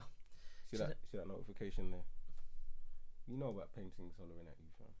See that notification there? You know about paintings hollering at you,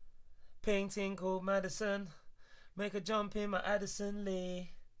 fam. Painting called Madison. Make a jump in my Addison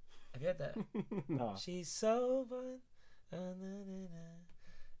Lee. Have you heard that? Nah. She's so fun.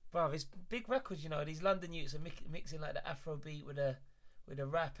 Bruv, it's big records, you know. These London youths are mixing like the Afro beat with the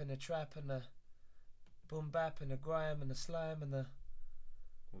rap and the trap and the boom bap and the grime and the slime and the...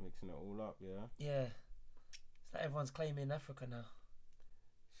 We're mixing it all up, yeah? Yeah. It's like everyone's claiming Africa now.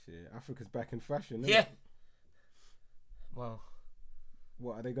 Shit, Africa's back in fashion, isn't Yeah. it? Well...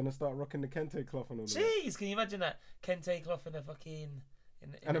 What, are they going to start rocking the kente cloth and all that? Jeez, can you imagine that? Kente cloth in a fucking...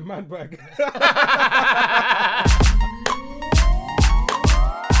 And a man bag.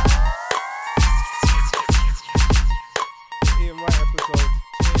 Ian Wright episode.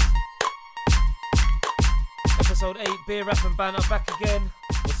 Episode 8, Beer Rap and Banter, back again.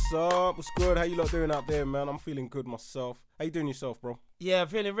 What's up? What's good? How you lot doing out there, man? I'm feeling good myself. How you doing yourself, bro? Yeah,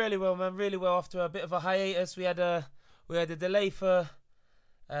 feeling really well, man. Really well after a bit of a hiatus. We had a delay for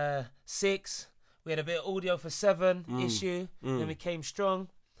 6. We had a bit of audio for 7 issue. Then we came strong.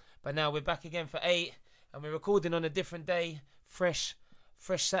 But now we're back again for 8. And we're recording on a different day. Fresh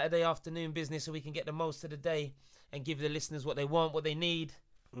Saturday afternoon business so we can get the most of the day and give the listeners what they want, what they need.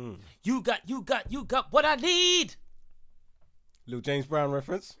 You got what I need. Little James Brown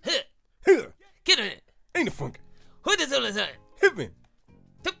reference. Huh. Here. Get in it. Ain't a funk. Who does all the time? Hit me.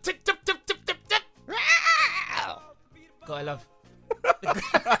 Tip, tip, tip, tip, tip, tip, tip. God, I love.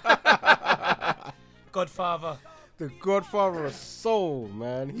 Godfather. The Godfather of Soul,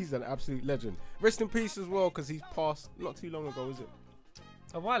 man. He's an absolute legend. Rest in peace as well, because he's passed not too long ago, is it?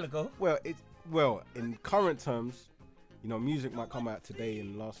 A while ago. Well, in current terms, you know, music might come out today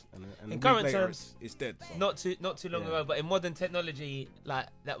and last, and In a week current later terms, it's dead. So. Not too long ago, but in modern technology, like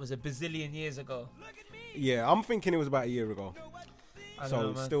that was a bazillion years ago. Yeah, I'm thinking it was about a year ago. I So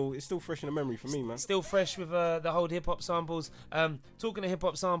don't know, man. it's still fresh in the memory for me, man. Still fresh with the whole hip hop samples. Talking of hip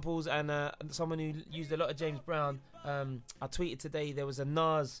hop samples and someone who used a lot of James Brown. I tweeted today there was a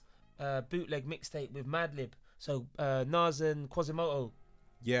Nas bootleg mixtape with Madlib. So Nas and Quasimodo.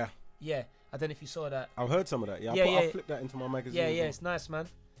 Yeah. Yeah, I don't know if you saw that. I've heard some of that. Yeah, I flipped that into my magazine. Yeah, as well. it's nice, man.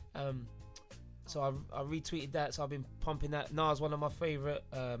 So I retweeted that. So I've been pumping that. Nas, one of my favorite.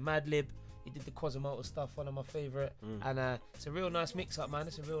 Madlib, he did the Quasimodo stuff, one of my favorite. And it's a real nice mix up, man.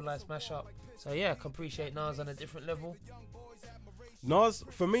 It's a real nice mash up. So yeah, I can appreciate Nas on a different level. Nas,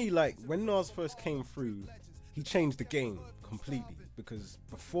 for me, like when Nas first came through, he changed the game completely, because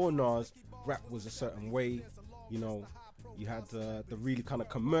before Nas, rap was a certain way. You know, you had the really kind of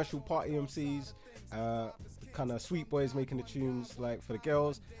commercial party MCs, kind of sweet boys making the tunes like for the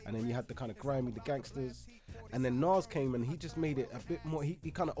girls, and then you had the kind of grimy, the gangsters, and then Nas came and he just made it a bit more. He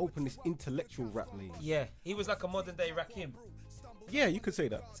kind of opened this intellectual rap lane. Yeah, he was like a modern day Rakim. Yeah, you could say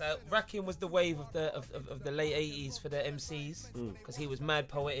that. So Rakim was the wave of the late 80s for the MCs, because he was mad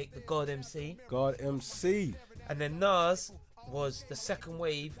poetic, the God MC. God MC. And then Nas was the second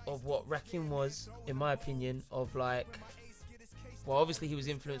wave of what Rakim was, in my opinion, of like, well, obviously he was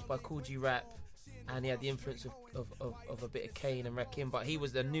influenced by Kool G Rap, and he had the influence of a bit of Kane and Rakim, but he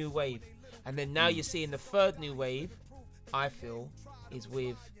was the new wave. And then now you're seeing the third new wave, I feel, is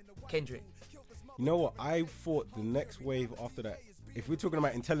with Kendrick. You know what? I thought the next wave after that, if we're talking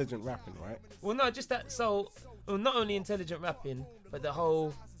about intelligent rapping, right? Well, no, just that. So, well, not only intelligent rapping, but the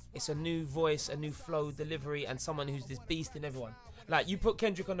whole, it's a new voice, a new flow, delivery, and someone who's this beast in everyone. Like, you put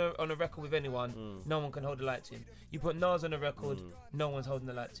Kendrick on a record with anyone, no one can hold the light to him. You put Nas on a record, no one's holding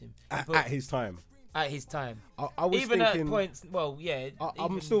the light to him. At his time. At his time. I was even thinking, at points, well, yeah.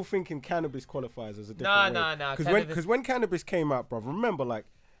 I'm still thinking Cannabis qualifies as a different way. Nah. Because when Cannabis came out, bro, remember, like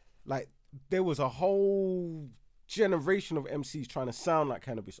there was a whole generation of MCs trying to sound like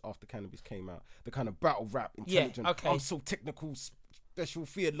Cannabis after Cannabis came out. The kind of battle rap, intelligent. Yeah, okay. I'm so technical, special,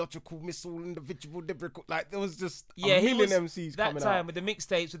 theological, missile, individual, lyrical. Like, there was just a he million was MCs that coming time out. with the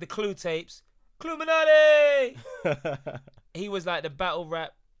mixtapes, with the Clue tapes. Cluminati! He was like the battle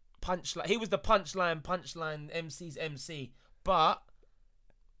rap punchline. He was the punchline MC's MC. But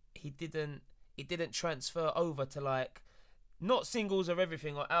he didn't transfer over to like, not singles or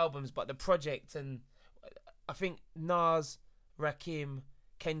everything or albums, but the project. And I think Nas, Rakim,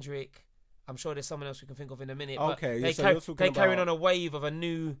 Kendrick, I'm sure there's someone else we can think of in a minute. Okay, but so you're talking they carrying about- on a wave of a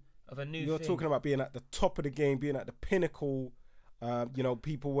new You're thing. talking about being at the top of the game, being at the pinnacle. You know,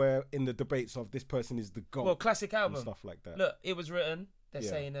 people were in the debates of this person is the GOAT. Well, classic and album. stuff like that. Look, it was written. They're Yeah.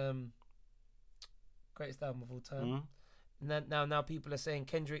 saying greatest album of all time. Now people are saying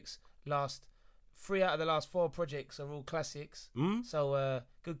Kendrick's last 3 out of the last 4 projects are all classics. So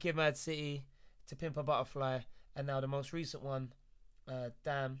Good Kid, Mad City, To Pimp a Butterfly, and now the most recent one,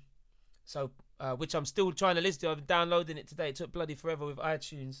 Damn, So, which I'm still trying to listen to. I'm downloading it today. It took bloody forever with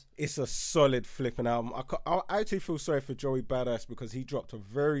iTunes. It's a solid flipping album. I actually feel sorry for Joey Badass because he dropped a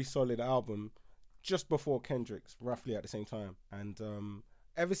very solid album just before Kendrick's, roughly at the same time. And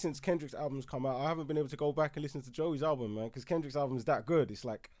ever since Kendrick's albums come out, I haven't been able to go back and listen to Joey's album, man, because Kendrick's album is that good. It's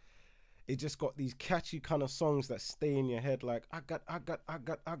like, it just got these catchy kind of songs that stay in your head, like, I got.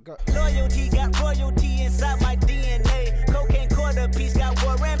 Loyalty got royalty inside my DNA. Cocaine quarter piece got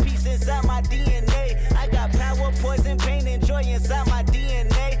war and peace inside my DNA. I got power, poison, pain, and joy inside my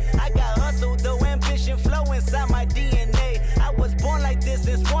DNA. I got hustle, though, ambition, flow inside my DNA. I was born like this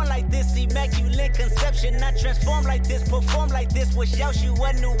and born like this. Immaculate conception. I transform like this, perform like this. Wish out you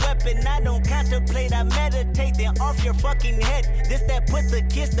a new weapon. I don't contemplate, I meditate. Then off your fucking head. This that put the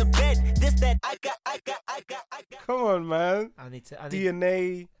kids to bed. This that I got. Come on, man. I need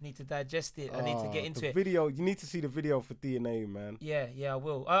DNA. I need to digest it. I need to get into it. Video. You need to see the video for DNA, man. Yeah, I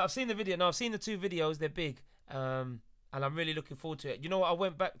will. I've seen the video. No, I've seen the 2 videos. They're big. And I'm really looking forward to it. You know what I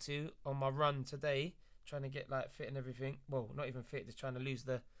went back to on my run today, trying to get like fit and everything. Well, not even fit, just trying to lose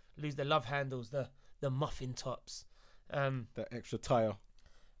the love handles, the muffin tops. That extra tire.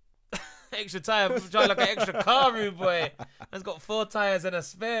 Extra tire, trying like an extra car, rude boy. Man's got 4 tires and a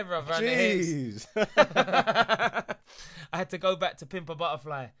spare, bro. Jeez. I had to go back to Pimp a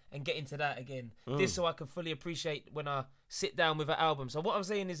Butterfly and get into that again. This so I can fully appreciate when I sit down with an album. So what I'm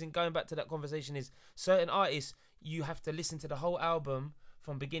saying is, in going back to that conversation, is certain artists, you have to listen to the whole album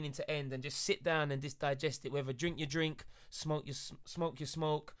from beginning to end and just sit down and just digest it. Whether drink your drink, smoke your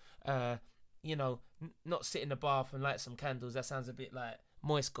smoke, not sit in the bath and light some candles. That sounds a bit like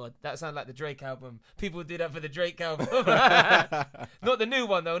Moist God. That sounds like the Drake album. People do that for the Drake album. Not the new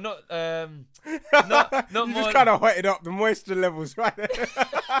one though. Not you more. Just kind of heightened up the moisture levels right there.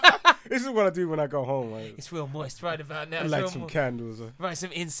 This is what I do when I go home. Right? It's real moist right about now. Light some candles. Right,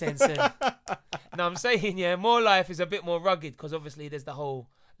 some incense. No, I'm saying, yeah, More Life is a bit more rugged because obviously there's the whole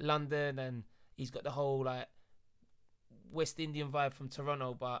London and he's got the whole like West Indian vibe from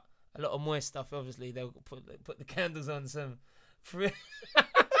Toronto, but a lot of Moist stuff. Obviously, they'll put the candles on some. I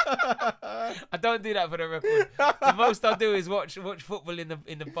don't do that for the record. The most I do is watch football in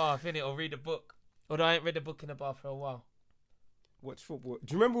the bath, innit, or read a book. Although I ain't read a book in the bath for a while. Watch football.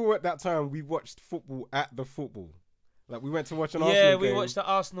 Do you remember at that time we watched football at the football? Like we went to watch an Arsenal game. Yeah, we watched the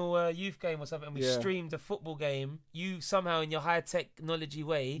Arsenal youth game or something, and we streamed the football game. You somehow, in your high technology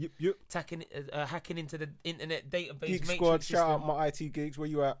way, hacking into the internet database. Geek Squad, shout out my IT geeks. Where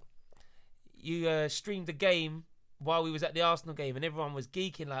you at? You streamed the game while we was at the Arsenal game, and everyone was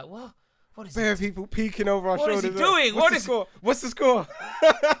geeking like, what is bare people peeking over our shoulders. What is he doing? What's the score? What's the score?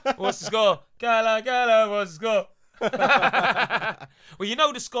 What's the score? Gala, what's the score? Well, you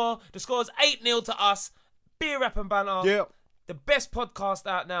know the score. The score is 8-0 to us. Beer Rap and Banter. Yeah. The best podcast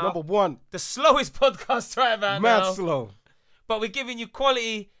out now. Number 1. The slowest podcast right about now. Mad slow. But we're giving you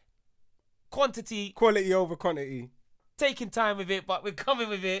quality over quantity. Taking time with it, but we're coming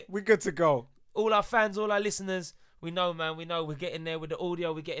with it. We're good to go. All our fans, all our listeners, we know, man. We know we're getting there with the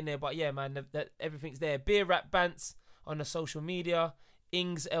audio. We're getting there, but yeah, man, everything's there. Beer Rap Bants on the social media.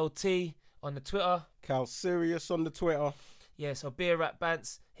 Ings LT on the Twitter. Cal Sirius on the Twitter. Yeah, so Beer Rap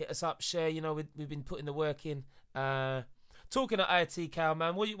Bants, hit us up, share. You know, we've been putting the work in. Talking to IT, Cal,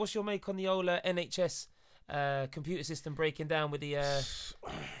 man, what's your make on the old NHS computer system breaking down with the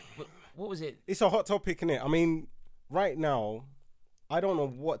what was it? It's a hot topic, innit? I mean, right now, I don't know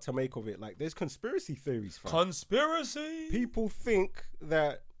what to make of it. Like, there's conspiracy theories. Conspiracy? People think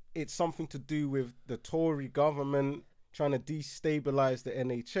that it's something to do with the Tory government trying to destabilize the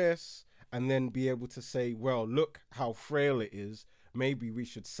NHS and then be able to say, well, look how frail it is. Maybe we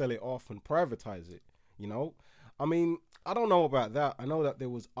should sell it off and privatize it, you know? I mean, I don't know about that. I know that there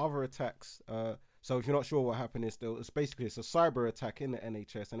was other attacks. So if you're not sure what happened, it's a cyber attack in the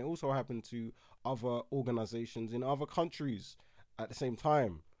NHS. And it also happened to other organizations in other countries at the same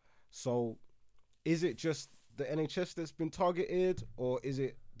time. So is it just the NHS that's been targeted, or is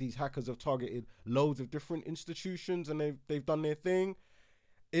it these hackers have targeted loads of different institutions and they've done their thing?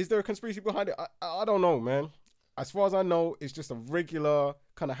 Is there a conspiracy behind it? I don't know, man. As far as I know, it's just a regular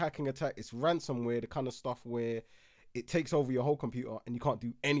kind of hacking attack. It's ransomware, the kind of stuff where it takes over your whole computer and you can't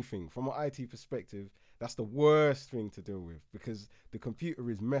do anything. From an IT perspective, that's the worst thing to deal with because the computer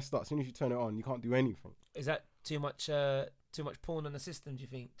is messed up. As soon as you turn it on, you can't do anything. Is that too much porn on the system, do you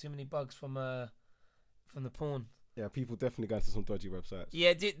think? Too many bugs from the porn? Yeah, people definitely going to some dodgy websites.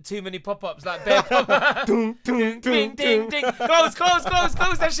 Yeah, too many pop-ups, like bare pop-ups. Ding, ding, Ding, ding, ding. Close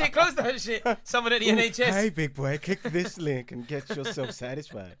that shit. Someone at the NHS. Hey, big boy, click this link and get yourself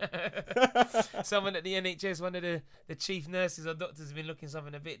satisfied. Someone at the NHS, one of the chief nurses or doctors has been looking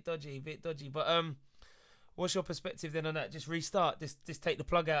something a bit dodgy. But what's your perspective then on that? Just restart, just take the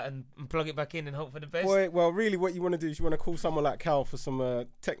plug out and plug it back in and hope for the best? Boy, well, really what you want to do is you want to call someone like Cal for some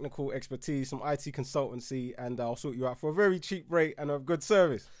technical expertise, some IT consultancy, and I'll sort you out for a very cheap rate and a good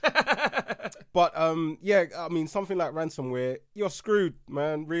service. But yeah, I mean, something like ransomware, you're screwed,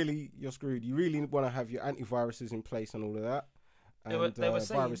 man. Really, you're screwed. You really want to have your antiviruses in place and all of that. And they were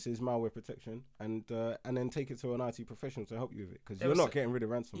saying, viruses, malware protection, and then take it to an IT professional to help you with it, because you're not getting rid of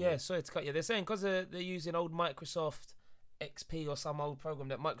ransomware. Yeah, sorry to cut you. They're saying because they're using old Microsoft XP or some old program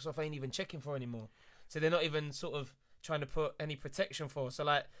that Microsoft ain't even checking for anymore. So they're not even sort of trying to put any protection for. So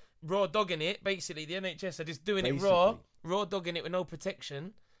like raw dogging it, basically the NHS are just doing it raw dogging it with no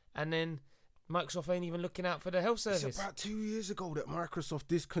protection, and then Microsoft ain't even looking out for the health service. It's about 2 years ago that Microsoft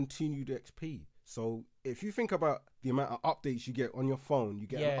discontinued XP. So if you think about the amount of updates you get on your phone, you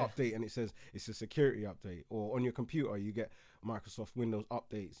get an update and it says it's a security update, or on your computer you get Microsoft Windows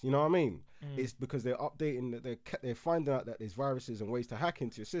updates. You know what I mean? It's because they're updating, that they're finding out that there's viruses and ways to hack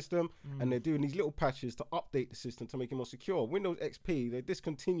into your system, and they're doing these little patches to update the system to make it more secure. Windows XP, they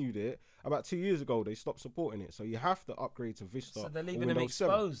discontinued it about 2 years ago. They stopped supporting it, so you have to upgrade to Vista. So they're leaving them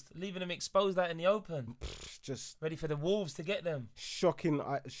exposed, out in the open, just ready for the wolves to get them. Shocking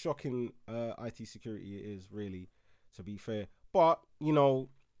IT security it is, really, to be fair. But you know,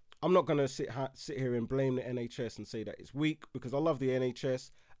 I'm not gonna sit here and blame the NHS and say that it's weak, because I love the NHS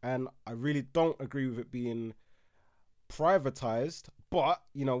and I really don't agree with it being privatized. But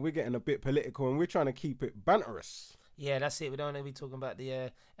you know, we're getting a bit political and we're trying to keep it banterous. Yeah, that's it. We don't want to be talking about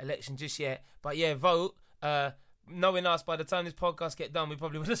the election just yet. But yeah, vote. Knowing us, by the time this podcast get done, we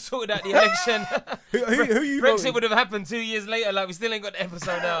probably would have sorted out the election. who you Brexit voting? would have happened 2 years later. Like, we still ain't got the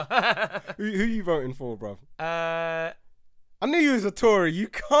episode now. who you voting for, bruv? I knew you was a Tory. You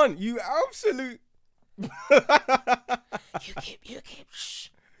can't. You absolute. You keep. Shh.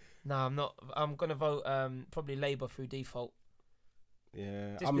 No, I'm not. I'm gonna vote probably Labour through default.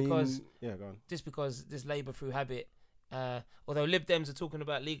 Yeah, go on. Just because this Labour through habit. Although Lib Dems are talking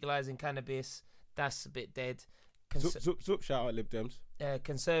about legalising cannabis, that's a bit dead. Zoop, shout out Lib Dems.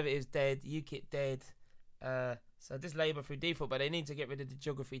 Conservatives dead, UKIP dead. So this Labour through default, but they need to get rid of the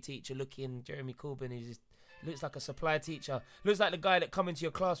geography teacher looking Jeremy Corbyn, who just looks like a supply teacher. Looks like the guy that come into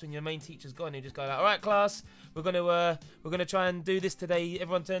your class when your main teacher's gone. You just go like, all right, class, we're gonna try and do this today.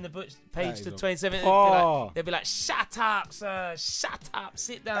 Everyone turn the page to 27. They'll be like, shut up, sir, shut up,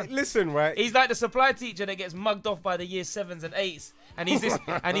 sit down. Hey, listen, right? He's like the supply teacher that gets mugged off by the year 7s and 8s, and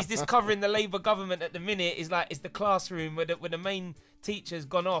he's this covering the Labour government at the minute. It's like it's the classroom where the main teacher's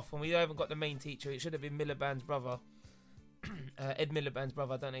gone off, and we haven't got the main teacher. It should have been Miliband's brother, Ed Miliband's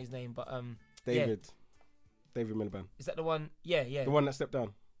brother. I don't know his name, but David. Yeah. David Miliband. Is that the one? Yeah. The one that stepped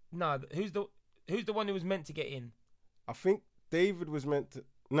down. No, who's the one who was meant to get in? I think David was meant to.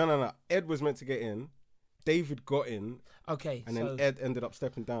 No. Ed was meant to get in. David got in. Okay. And then Ed ended up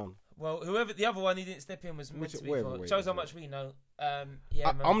stepping down. Well, whoever the other one he didn't step in was meant to be for. Shows how much we know.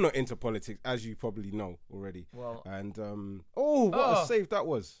 I'm not into politics, as you probably know already. Well, and what a save that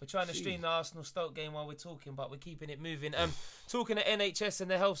was. We're trying to stream the Arsenal Stoke game while we're talking, but we're keeping it moving. Talking to NHS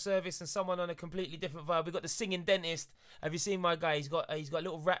and the health service and someone on a completely different vibe. We've got the singing dentist. Have you seen my guy? He's got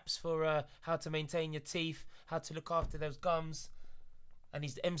little raps for how to maintain your teeth, how to look after those gums, and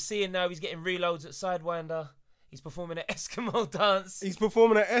he's MCing now. He's getting reloads at Sidewinder. He's performing an Eskimo dance. He's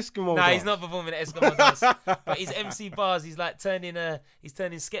performing an Eskimo dance. No, he's not performing an Eskimo dance. But he's MC bars. He's like turning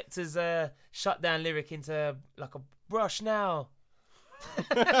Skepta's shutdown lyric into like a brush now.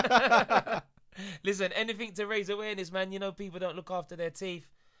 Listen, anything to raise awareness, man. You know, people don't look after their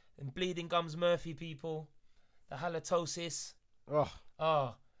teeth. And bleeding gums Murphy people. The halitosis.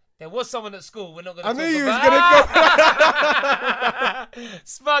 Oh. There was someone at school. We're not going to talk about. I knew you was going to go.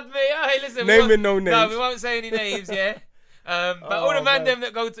 Spud me. Oh, hey, listen. Naming no names. No, we won't say any names, yeah. But all the man them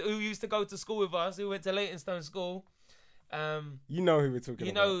who used to go to school with us, who went to Leytonstone School. You know who we're talking about.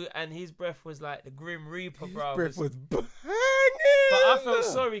 You know, and his breath was like the Grim Reaper, bro. His breath was banging. But I felt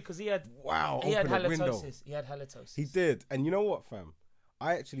sorry because he had halitosis. He had halitosis. He did. And you know what, fam?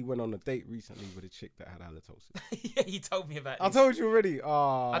 I actually went on a date recently with a chick that had halitosis. Yeah, you told me about it. I told you already.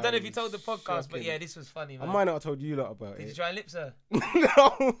 I don't know if you told the podcast, but yeah, this was funny, man. I might not have told you a lot about it. Did you try and lips her?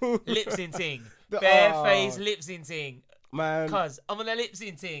 No. Lip sync. Bare face lip sync. Man. Cuz I'm on a lip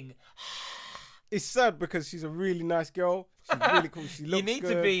sync. it's sad because she's a really nice girl. She's really cool. She looks You need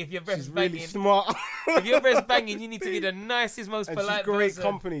good. to be if your breast's She's banging. really smart. If your breast's banging, you need to be the nicest, most and polite she's great person.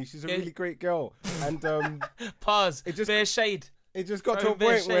 company. She's a Yeah. really great girl. And Pause. It just- Bare shade. it just got to Throwing a bare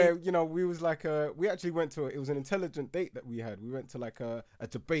point shade. where, you know, we was like, we actually went to, it was an intelligent date that we had. We went to like a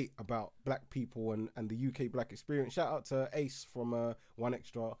debate about black people and the UK black experience. Shout out to Ace from One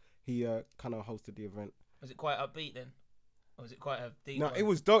Extra. He kind of hosted the event. Was it quite upbeat then? Or was it quite a deep No, one? it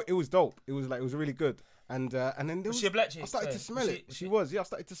was dope. It was dope. It was really good. And then there Was she a black chick? I started Sorry. to smell Was it. she- She was. Yeah, I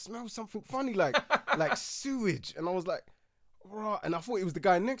started to smell something funny, like like sewage. And I was like, right. And I thought it was the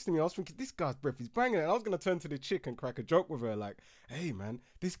guy next to me. I was thinking, this guy's breath is banging. And I was gonna turn to the chick and crack a joke with her, like, hey man,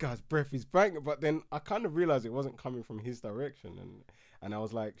 this guy's breath is banging. But then I kind of realized it wasn't coming from his direction, and I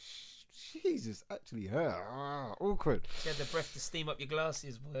was like, Jesus, actually her. Awkward. She had the breath to steam up your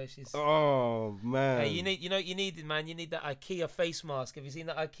glasses, boy. She's. Oh man. Hey, you know what you needed, man. You need that IKEA face mask. Have you seen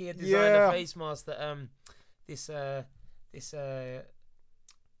that IKEA designer face mask that this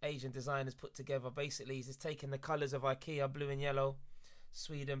Asian designers put together? Basically, he's just taking the colours of IKEA, blue and yellow,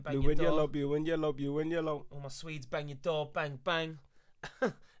 Sweden, bang Blue your and door. yellow, blue and yellow, blue and yellow. All my Swedes, bang your door, bang bang.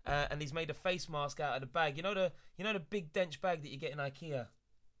 And he's made a face mask out of the bag. You know the big dench bag that you get in IKEA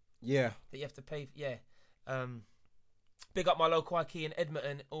Yeah. that you have to pay. Yeah. Big up my local IKEA in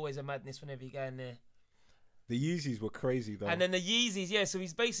Edmonton. Always a madness whenever you go in there. The Yeezys were crazy though. And then the Yeezys, yeah. So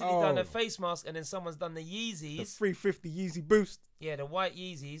he's basically done a face mask, and then someone's done the the Yeezys. 350 Yeezy Boost. Yeah, the white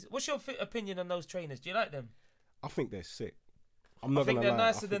Yeezys. What's your opinion on those trainers? Do you like them? I think they're sick. I'm not I think gonna they're lie.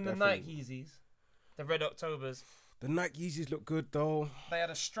 nicer than the Nike Yeezys, the Red Octobers. The Nike Yeezys look good though. They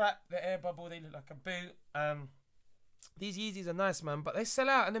had a strap, the air bubble. They look like a boot. These Yeezys are nice, man, but they sell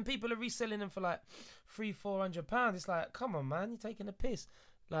out, and then people are reselling them for like £300-400. It's like, come on, man, you're taking the piss.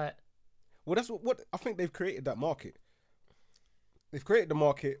 Like, Well, that's what I think they've created that market. They've created the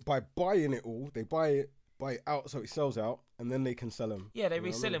market by buying it all. They buy it out so it sells out, and then they can sell them. yeah, they You know what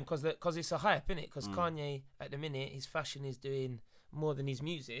I resell mean? them because it's a hype, innit? Because Kanye at the minute, his fashion is doing more than his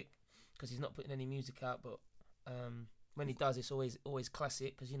music, because he's not putting any music out. But when he does, it's always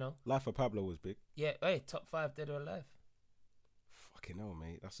classic. Because, you know, Life of Pablo was big. yeah, hey, top 5 dead or alive. Fucking hell,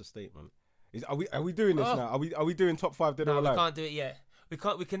 mate. That's a statement. Are we doing this Oh. now? Are we doing top 5 dead or No, we alive? can't do it yet. We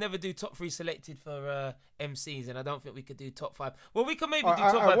can never do top 3 selected for MCs, and I don't think we could do top 5. Well, we can maybe do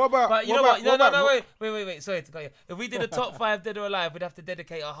top 5. what about- but you what know what? about- No, what about- wait. Sorry to cut you. If we did a top 5 dead or alive, we'd have to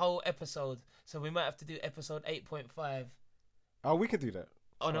dedicate a whole episode. So we might have to do episode 8.5 Oh, we can do that.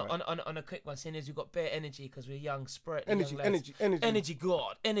 on Alright. on a quick one. Seeing as we've got bare energy because we're young, sprite, Energy, young lads. energy.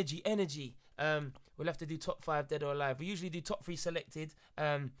 God, energy. We'll have to do top 5 dead or alive. We usually do top 3 selected.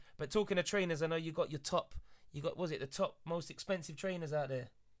 But talking to trainers, I know you got your top. You got, was it the top most expensive trainers out there?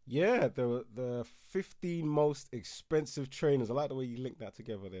 Yeah, the 15 most expensive trainers. I like the way you link that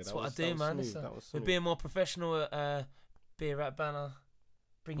together there. That's what I do, man. We're being more professional at Beer Rap Banner,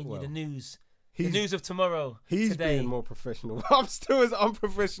 bringing you the news. The news of tomorrow. He's today. being more professional. I'm still as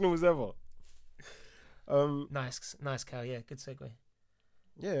unprofessional as ever. Nice, Cal. Yeah, good segue.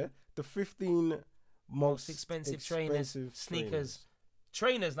 Yeah, the 15 most expensive trainers, sneakers.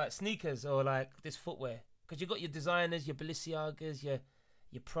 Trainers like sneakers or like this footwear. Because you got your designers, your Balenciagas, your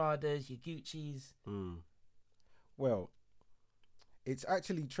Pradas, your Gucci's. Well, it's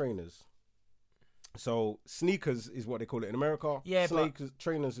actually trainers. So sneakers is what they call it in America. Yeah,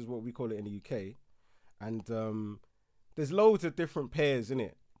 trainers is what we call it in the UK. And there's loads of different pairs in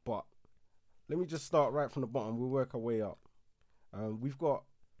it. But let me just start right from the bottom. We'll work our way up. We've got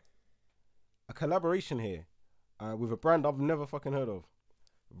a collaboration here with a brand I've never fucking heard of.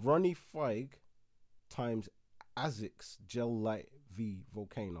 Ronnie Feig times Asics Gel Light V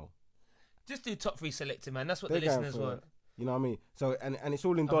Volcano. Just do top 3 selected, man. That's what They're the going listeners for, want. you know what I mean? So and it's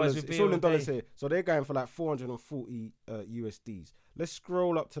all in Otherwise dollars. we'd be It's all all in dollars day. here. So they're going for like 440 USDs. Let's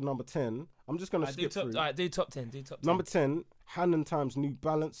scroll up to number 10. I'm just gonna skip through. Alright, do top 10. Do top 10. Number 10, Hannon times New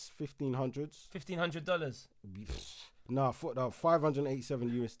Balance 1500s. $1,500. Nah, 587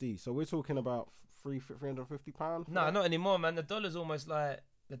 USD. So we're talking about £350. Nah, not anymore, man. The dollar's almost like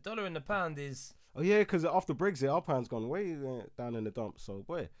the dollar and the pound is. Oh yeah, because after Brexit, our pound's gone way down in the dumps. So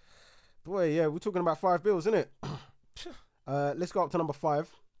boy, yeah, we're talking about $5, isn't it? Let's go up to number 5.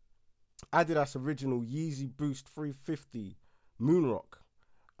 Adidas original Yeezy Boost 350 Moonrock,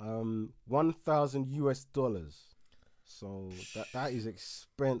 $1,000. So that is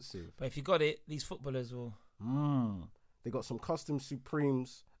expensive. But if you got it, these footballers will. They got some custom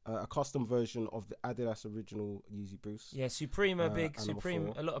Supremes, a custom version of the Adidas original Yeezy Boost. Yeah, Supreme are big. and number Supreme.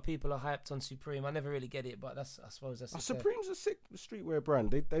 4. A lot of people are hyped on Supreme. I never really get it, but I suppose that's. Supreme's a sick streetwear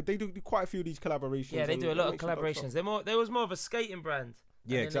brand. They do quite a few of these collaborations. Yeah, they and do a lot of make some dope collaborations. stuff. There was more of a skating brand.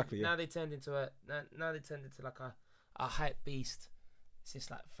 Yeah, exactly. Now they turned into like a hype beast. It's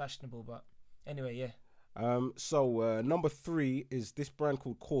just like fashionable, but anyway, yeah. So number 3 is this brand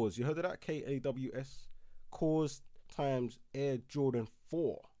called Cause. You heard of that? KAWS. Cause times Air Jordan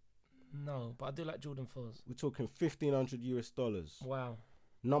 4. No, but I do like Jordan 4s. We're talking $1,500. Wow.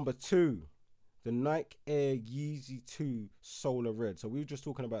 Number 2, the Nike Air Yeezy 2 Solar Red. So we were just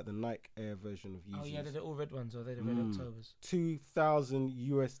talking about the Nike Air version of Yeezy. Oh yeah, they're the all red ones, or they're the red Octobers.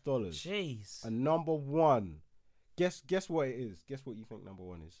 $2,000. Jeez. And number 1, guess what it is. Guess what you think number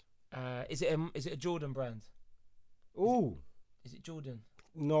 1 is. Is it a Jordan brand? Ooh. Is it Jordan?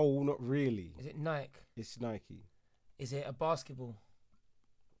 No, not really. Is it Nike? It's Nike. Is it a basketball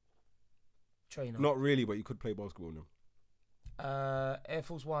trainer? Not really, but you could play basketball in them. Air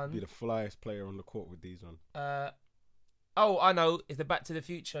Force One. Be the flyest player on the court with these on. Oh, I know. It's the Back to the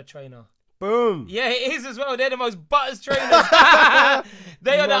Future trainer. Boom. Yeah, it is as well. They're the most butters trainers.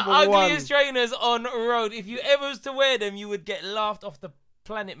 They are the ugliest trainers on road. If you ever was to wear them, you would get laughed off the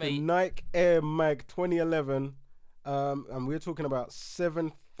planet, mate. The Nike Air Mag 2011, and we're talking about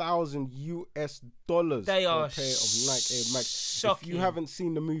 $7,000 They for are a pair of Nike Air Mag. shocking. If you haven't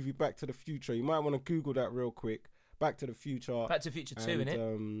seen the movie Back to the Future, you might want to Google that real quick. Back to the Future. Back to the Future 2,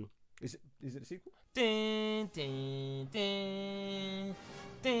 innit? Is it a sequel? Dun, dun, dun,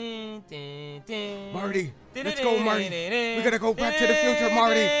 dun, dun, dun. Marty, let's go, Marty. We gotta go back to the future,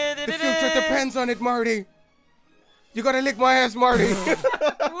 Marty. The future depends on it, Marty. You gotta lick my ass, Marty.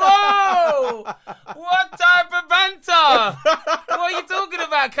 Whoa! What type of banter? What are you talking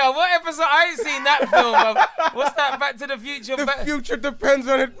about, Cal? What episode? I ain't seen that film. What's that? Back to the Future? The future depends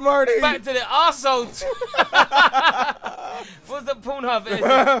on it, Marty. Back to the arsehole. What's the Pornhub?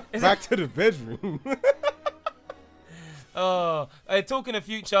 Back to the bedroom. Oh, hey, talking of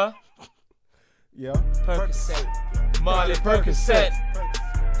future. Yeah. Percocet. Marley Percocet.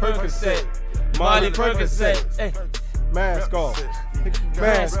 Percocet. Marley Percocet. Hey. Mask off.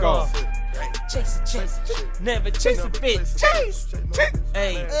 Mask off. Chase a chase. Never chase a bitch. Chase.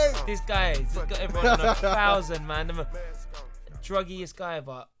 Hey, this guy has got everyone on 1,000, man. I'm a druggiest guy,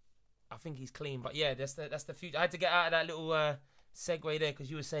 but I think he's clean. But yeah, that's the future. I had to get out of that little segue there because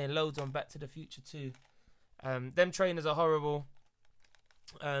you were saying loads on Back to the Future too. Them trainers are horrible.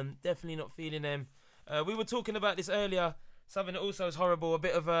 Definitely not feeling them. We were talking about this earlier. Something that also is horrible. A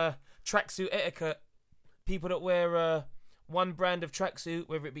bit of a tracksuit etiquette. People that wear one brand of tracksuit,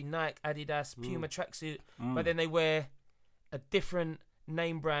 whether it be Nike, Adidas, Puma tracksuit, but then they wear a different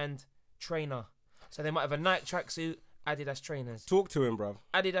name brand trainer. So they might have a Nike tracksuit, Adidas trainers. Talk to him, bruv.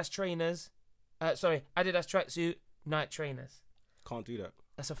 Adidas trainers. Adidas tracksuit, Nike trainers. Can't do that.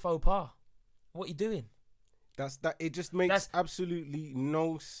 That's a faux pas. What are you doing? It just makes absolutely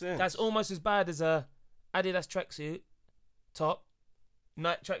no sense. That's almost as bad as a Adidas tracksuit top,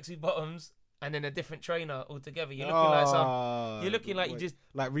 Nike tracksuit bottoms, and then a different trainer altogether. You're looking like you just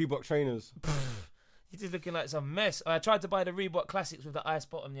like Reebok trainers. You're just looking like some mess. I tried to buy the Reebok Classics with the ice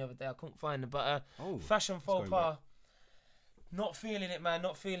bottom the other day. I couldn't find them, but fashion faux pas. Not feeling it, man.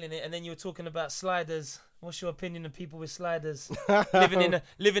 Not feeling it. And then you were talking about sliders. What's your opinion of people with sliders? living in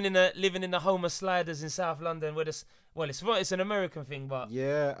the home of sliders in South London, where it's an American thing, but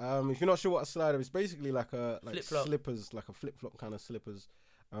yeah. If you're not sure what a slider is, basically like flip-flop. Slippers, like a flip flop kind of slippers.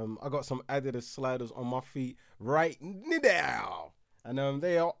 I got some Adidas sliders on my feet right now, and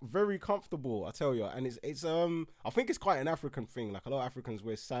they are very comfortable. I tell you, and it's I think it's quite an African thing. Like a lot of Africans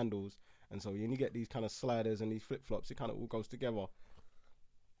wear sandals. And so when you get these kind of sliders and these flip-flops, it kind of all goes together.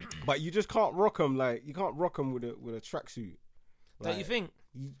 But you just can't rock them. Like, you can't rock them with a tracksuit. Like, don't you think?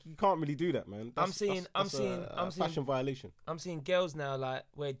 You can't really do that, man. I'm seeing fashion violation. I'm seeing girls now like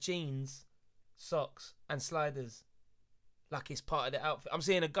wear jeans, socks, and sliders, like it's part of the outfit. I'm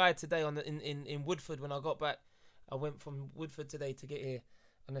seeing a guy today in Woodford when I got back. I went from Woodford today to get here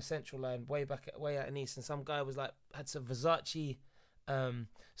on the Central Line, way out in East, and some guy was like had some Versace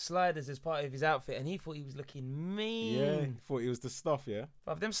sliders as part of his outfit, and he thought he was looking mean. Yeah, he thought it was the stuff. Yeah,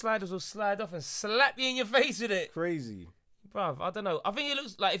 bruv, them sliders will slide off and slap you in your face with it. Crazy, bruv. I don't know. I think it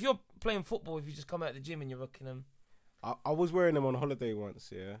looks like if you're playing football, if you just come out of the gym and you're rocking them. I was wearing them on holiday once,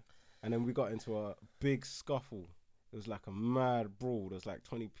 yeah, and then we got into a big scuffle. It was like a mad brawl. There's like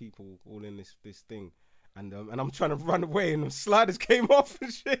 20 people all in this thing, and I'm trying to run away, and the sliders came off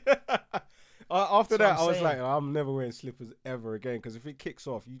and shit. After that, I was like, I'm never wearing slippers ever again, because if it kicks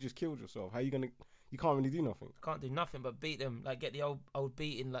off, you just killed yourself. How you gonna? You can't really do nothing. Can't do nothing but beat them, like get the old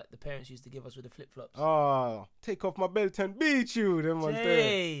beating like the parents used to give us with the flip flops. Take off my belt and beat you. Them ones there.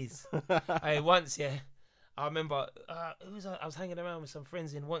 Jeez. Hey, once, yeah, I remember I was hanging around with some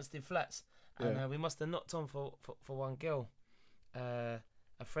friends in Wanstead Flats, and we must have knocked on for one girl.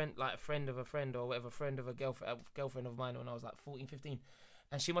 a friend of a friend or whatever, friend of a girlfriend of mine when I was like 14, 15.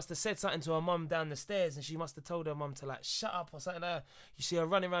 And she must have said something to her mum down the stairs, and she must have told her mum to like shut up or something like that. You see her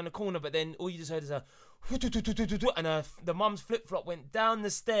running around the corner, but then all you just heard is a and the mum's flip-flop went down the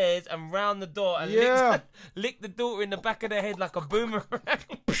stairs and round the door and licked the daughter in the back of the head like a boomerang.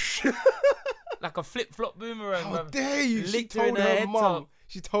 Like a flip-flop boomerang. How dare you? She Licked her in told her her head mum. top.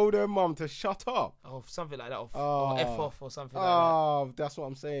 She told her mum to shut up. Or something like that. Or F off or something like that. Oh, that's what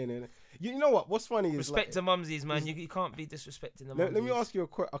I'm saying. innit? You know what? What's funny is Respect to mumsies, man. You can't be disrespecting the mumsies. Let me ask you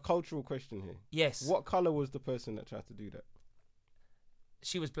a cultural question here. Yes. What colour was the person that tried to do that?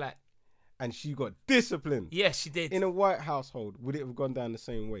 She was black. And she got disciplined. Yes, she did. In a white household, would it have gone down the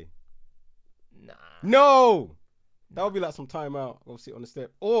same way? Nah. No! That would be like some time out, go sit on the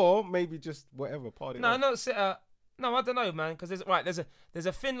step. Or maybe just whatever, party. No, not sit out. No, I don't know, man. Because there's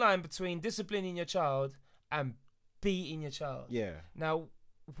a thin line between disciplining your child and beating your child. Yeah. Now,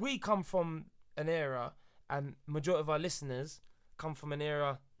 we come from an era, and majority of our listeners come from an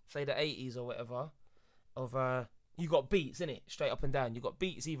era, say the 80s or whatever, of you got beats, innit? Straight up and down. You got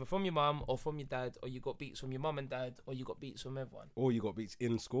beats either from your mum or from your dad, or you got beats from your mum and dad, or you got beats from everyone. Or you got beats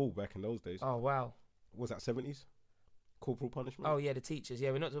in school back in those days. Oh, wow. Was that 70s? Corporal punishment? Oh, yeah, the teachers.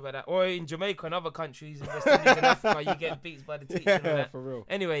 Yeah, we're not talking about that. Or in Jamaica and other countries, in West Indies and Africa, you get beats by the teacher. Yeah, and all that. for real.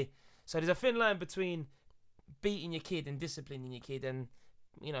 Anyway, so there's a thin line between beating your kid and disciplining your kid, and,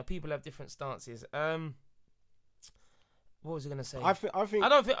 you know, people have different stances. What was I going to say? I think. I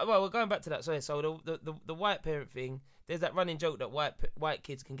don't think. Well, we're going back to that. Sorry. So the white parent thing. There's that running joke that white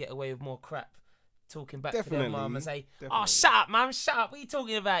kids can get away with more crap, talking back to their mum and say, "Oh, shut up, mum, shut up. What are you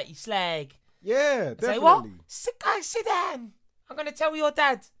talking about, you slag?" Yeah, definitely. Say what? Sit down. I'm gonna tell your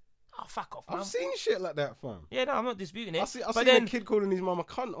dad. Oh, fuck off, mum. I've seen shit like that, fam. Yeah, no, I'm not disputing it. I seen a kid calling his mum a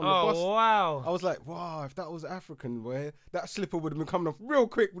cunt on the bus. Oh, wow. I was like, wow, if that was African, boy, that slipper would have been coming off real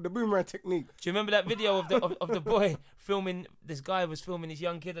quick with the boomerang technique. Do you remember that video of the boy filming? This guy was filming his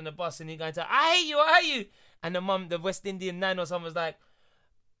young kid on the bus, and he going to, I hate you. And the mum, the West Indian nan or someone was like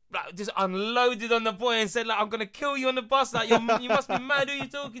just unloaded on the boy and said, like, I'm gonna kill you on the bus. Like, you must be mad. Who you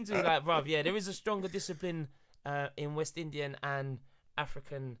talking to? Like, bruv, yeah, there is a stronger discipline in West Indian and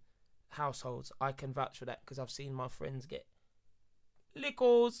African households. I can vouch for that because I've seen my friends get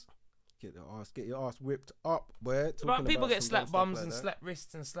lickles. Get your ass whipped up, boy. But people get slap bums like and that. slap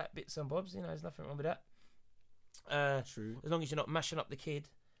wrists and slap bits and bobs. You know, there's nothing wrong with that. True. As long as you're not mashing up the kid.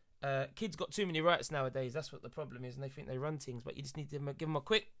 Kids got too many rights nowadays. That's what the problem is, and they think they run things. But you just need to give them a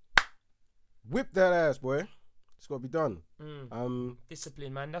quick whip that ass, boy. It's got to be done.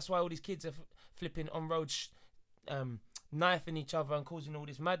 Discipline, man. That's why all these kids are flipping on road, knifing each other and causing all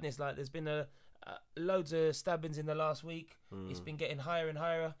this madness. Like, there's been loads of stabbings in the last week. It's been getting higher and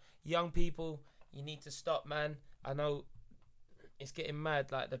higher. Young people, you need to stop, man. I know it's getting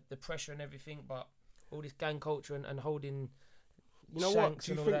mad, like the pressure and everything, but all this gang culture and holding. You know what? Shanks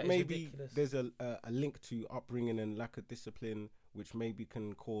Do you and all think that maybe is ridiculous. there's a link to upbringing and lack of discipline, which maybe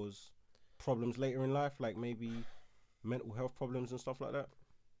can cause problems later in life, like maybe mental health problems and stuff like that?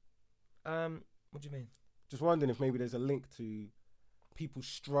 What do you mean? Just wondering if maybe there's a link to people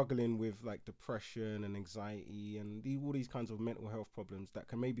struggling with like depression and anxiety and all these kinds of mental health problems that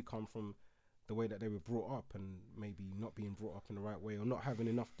can maybe come from the way that they were brought up and maybe not being brought up in the right way or not having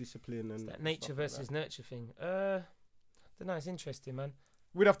enough discipline. And it's that nature versus nurture thing. I don't know. It's interesting, man.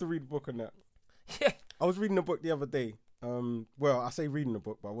 We'd have to read a book on that. Yeah. I was reading a book the other day. Well, I say reading a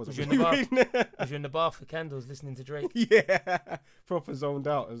book, but I wasn't Was you in the reading it. Was you in the bath with candles listening to Drake? Yeah, proper zoned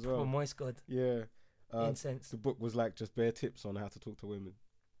out as well. Poor moist God. Yeah. Incense. The book was like just bare tips on how to talk to women.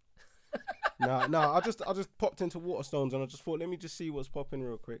 Nah. I just popped into Waterstones and I just thought, let me just see what's popping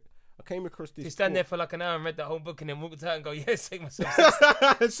real quick. I came across this. You stand there for like an hour and read that whole book and then walked out and go, yeah, save myself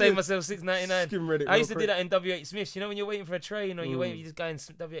 $6.99. I used to do that in WH Smith's. You know when you're waiting for a train or you just go in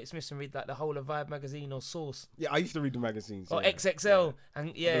WH Smith's and read like the whole of Vibe magazine or Source. Yeah, I used to read the magazines. Or XXL. And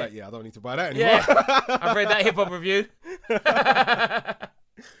I'd be like, I don't need to buy that anymore. Yeah, I've read that hip hop review.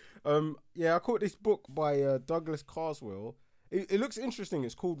 I caught this book by Douglas Carswell. It looks interesting.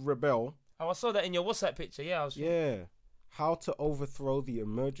 It's called Rebel. Oh, I saw that in your WhatsApp picture. Yeah, How to Overthrow the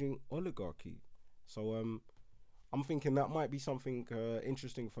Emerging Oligarchy. So I'm thinking that might be something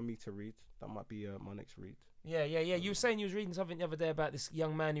interesting for me to read. That might be my next read. Yeah. You were saying you was reading something the other day about this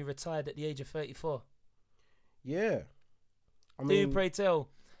young man who retired at the age of 34. Yeah. Do you pray tell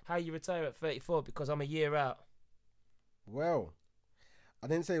how you retire at 34? Because I'm a year out. Well, I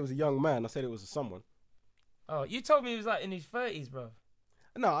didn't say it was a young man. I said it was a someone. Oh, you told me he was like in his 30s, bro.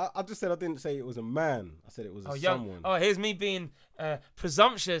 No, I just said I didn't say it was a man. I said it was someone. Oh, here's me being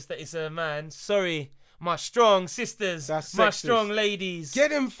presumptuous that it's a man. Sorry, My strong sisters, That's my sexist. strong ladies.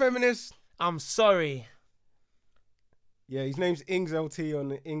 Get him, feminists. I'm sorry. Yeah, his name's IngsLT on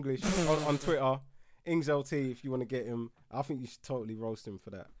the English on Twitter. IngsLT, if you want to get him. I think you should totally roast him for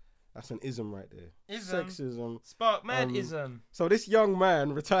that. That's an ism right there. Ism. Sexism. Spark man ism. So this young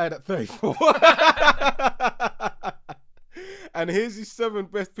man retired at 34. And here's his 7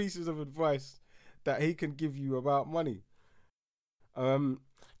 best pieces of advice that he can give you about money.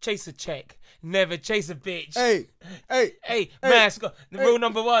 Chase a check. Never chase a bitch. Hey, mask off. Rule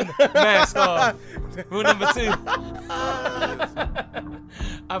number 1, mask off. Rule number 2.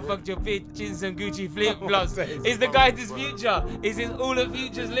 I fucked your bitch in some Gucci flip-flops. Is the guy this Future? Is it all of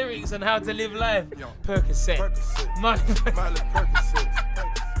Future's lyrics on how to live life? Percocet.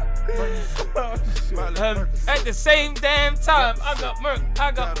 At the same damn time, I got murk.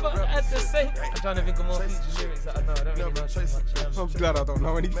 I got fuck at the same. I'm trying to think of more Future lyrics that I know. I don't really know too much. I'm glad I don't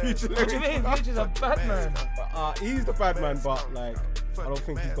know any Future lyrics. What do you mean? Future's a bad man. He's the bad man, but like, I don't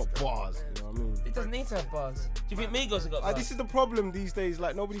think he's got bars. You know what I mean? He doesn't need to have bars. Do you think Migos have got bars? This is the problem these days.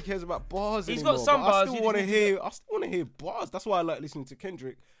 Like, nobody cares about bars anymore. He's got some bars. I still want to hear bars. That's why I like listening to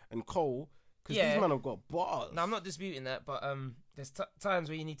Kendrick and Cole, because these men have got bars. No, I'm not disputing that, but there's times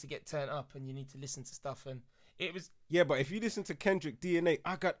where you need to get turned up and you need to listen to stuff, and it was. Yeah, but if you listen to Kendrick DNA,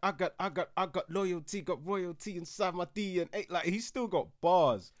 I got loyalty, got royalty inside my DNA. Like, he's still got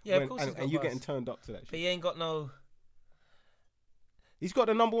bars. Yeah, of course. And you're getting turned up to that shit. But he ain't got no. He's got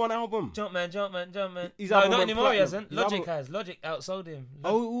the #1 album. Jumpman. He's no, not went anymore. He platinum. hasn't. Logic has. Logic outsold him.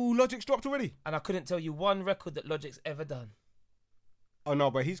 Oh, Logic's dropped already. And I couldn't tell you one record that Logic's ever done. Oh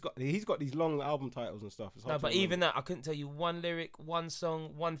no, but he's got these long album titles and stuff. It's hard No, to but remember. even that, I couldn't tell you one lyric, one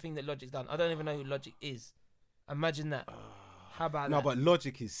song, one thing that Logic's done. I don't even know who Logic is. Imagine that. How about that? No, but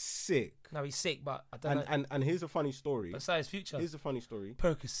Logic is sick. No, he's sick, but I don't know. And here's a funny story. But so is Future. Here's a funny story.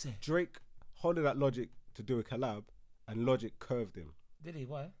 Percocet. Drake hollered at Logic to do a collab, and Logic curved him. Did he?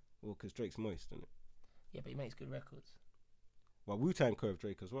 Why? Well, because Drake's moist, isn't it? Yeah, but he makes good records. Well, Wu-Tang curved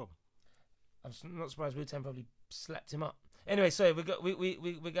Drake as well. I'm not surprised Wu-Tang probably slapped him up. Anyway, sorry, we're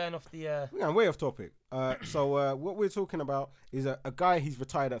going off the. We're going way off topic. So what we're talking about is a guy. He's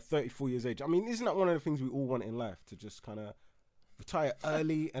retired at 34 years age. I mean, isn't that one of the things we all want in life? To just kind of retire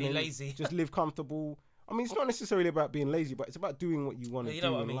early and Be then lazy. just live comfortable. I mean, it's not necessarily about being lazy, but it's about doing what you want to do. You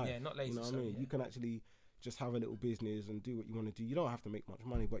know what I in mean? life. Yeah, not lazy. You know what I mean? Yeah. You can actually just have a little business and do what you want to do. You don't have to make much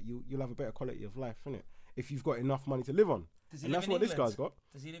money, but you'll have a better quality of life, innit? If you've got enough money to live on. And that's what this guy's got.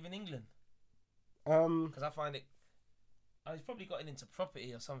 Does he live in England? Because I find it. Oh, he's probably gotten into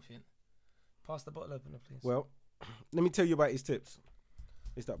property or something. Pass the bottle opener, please. Well, let me tell you about his tips.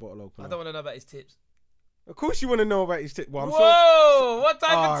 Is that bottle opener? I don't want to know about his tips. Of course you want to know about his tips. Well, I'm Whoa! What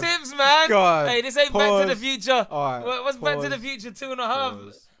type of tips, man? God. Hey, this ain't Back to the Future. All right, What's Back to the Future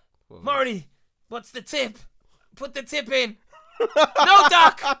 2.5? Marty, what's the tip? Put the tip in. No,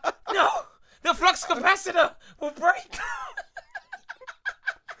 Doc! No! The flux capacitor will break.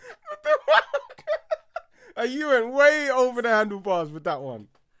 You went way over the handlebars with that one.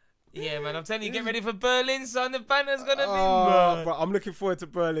 Yeah, man, I'm telling you, get ready for Berlin, son. The banner's gonna be mad. But I'm looking forward to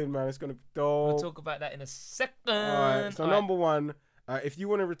Berlin, man. It's gonna be dope. We'll talk about that in a second. Alright, so number one, if you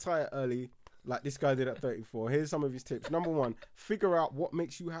want to retire early, like this guy did at 34, here's some of his tips. Number one, figure out what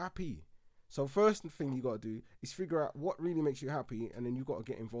makes you happy. So first thing you got to do is figure out what really makes you happy, and then you got to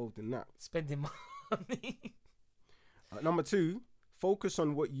get involved in that. Spending money. Number two, focus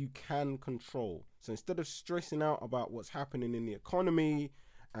on what you can control. So instead of stressing out about what's happening in the economy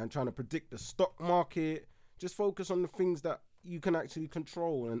and trying to predict the stock market, just focus on the things that you can actually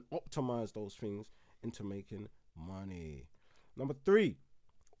control and optimize those things into making money. Number three,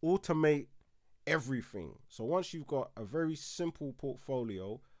 automate everything. So once you've got a very simple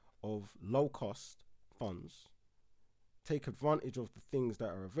portfolio of low cost funds, take advantage of the things that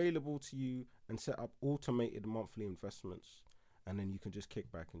are available to you and set up automated monthly investments, and then you can just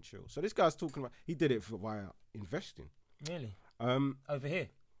kick back and chill. So this guy's talking about, he did it via investing. Really? Over here?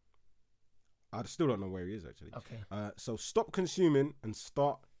 I still don't know where he is actually. Okay. So stop consuming and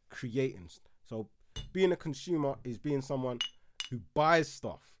start creating. So being a consumer is being someone who buys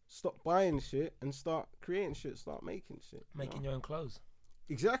stuff. Stop buying shit and start creating shit. Start making shit. Making your own clothes.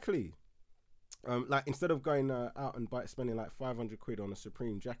 Exactly. Like instead of going out and spending like 500 quid on a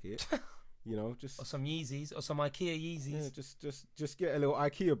Supreme jacket, you know, just or some Yeezys or some IKEA Yeezys. Yeah, just get a little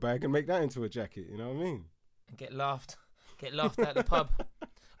IKEA bag and make that into a jacket. You know what I mean? And get laughed at the pub.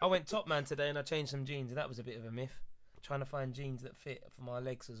 I went Top Man today and I changed some jeans, and that was a bit of a myth. Trying to find jeans that fit for my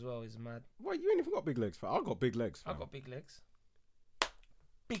legs as well is mad. Well, you ain't even got big legs, fam. I got big legs, fam. I got big legs.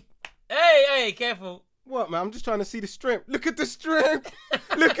 Hey, careful. What, man? I'm just trying to see the strength. Look at the strength.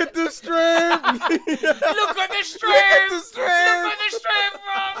 Look at the strength. Look at the strength. the strength. Look at the strength,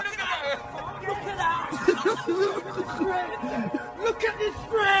 bro. Look at that. Look at the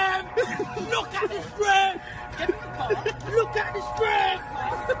strength! Look at the strength! Look at the strength!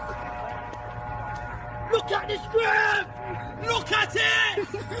 Look at the strength! Look at it!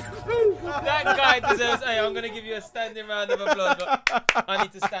 That guy deserves. Hey, I'm gonna give you a standing round of applause. But I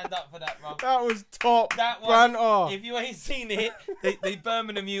need to stand up for that, bro. That was top. That one, banter. if you ain't seen it, the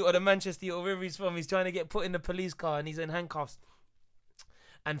Birmingham youth or the Manchester youth or wherever he's from, he's trying to get put in the police car and he's in handcuffs.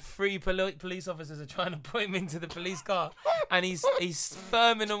 And 3 police officers are trying to put him into the police car. And he's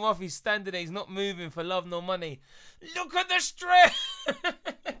firming them off. He's standing there. He's not moving for love nor money. Look at the strength.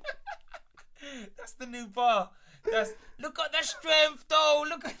 That's the new bar. Look at the strength, though.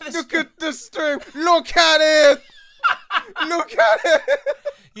 Look at the Look strength. at the strength. Look at it. Look at it.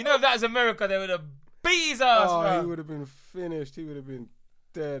 You know, if that was America, they would have beat his ass, Oh, bro. he would have been finished. He would have been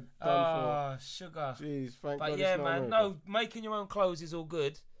dead. Done Oh, sugar. for. Jeez, thank But God yeah, it's not man, America. no, making your own clothes is all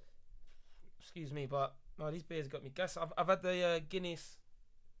good. Excuse me, but no, these beers got me gas. I've had the Guinness.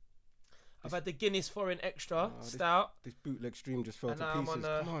 I've had the Guinness Foreign Extra Stout. This bootleg stream just fell And to now I'm pieces.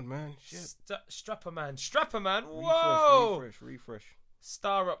 on, Come on, man. Shit. Strapperman. Whoa! Refresh.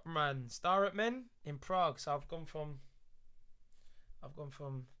 Star Up Men in Prague. So I've gone from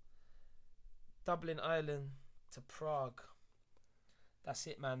Dublin, Ireland to Prague. That's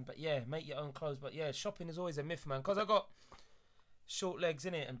it, man. But yeah, make your own clothes. But yeah, shopping is always a myth, man. Because I got short legs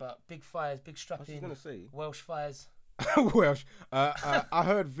in it, but big thighs, big I was strapping, just gonna say. Welsh thighs. Welsh. I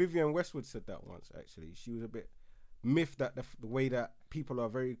heard Vivienne Westwood said that once. Actually, she was a bit miffed that the way that people are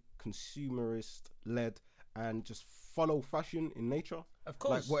very consumerist led and just follow fashion in nature. Of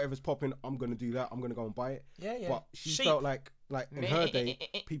course. Like whatever's popping, I'm gonna do that. I'm gonna go and buy it. Yeah. But she Sheep. felt like in her day,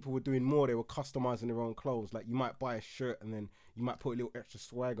 people were doing more. They were customizing their own clothes. Like you might buy a shirt and then you might put a little extra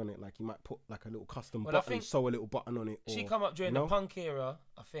swag on it. Like you might put like a little custom Well, I button, think sew a little button on it. She or, come up during you know? the punk era,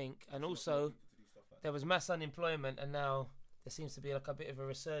 I think, and also there was mass unemployment, and now there seems to be like a bit of a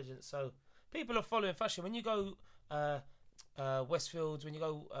resurgence. So people are following fashion. When you go Westfields, when you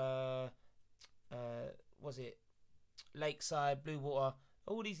go was it Lakeside, Blue Water,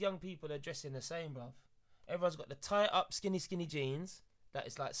 all these young people are dressing the same, bruv. Everyone's got the tight up skinny jeans that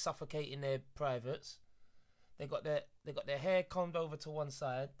is like suffocating their privates. They got their hair combed over to one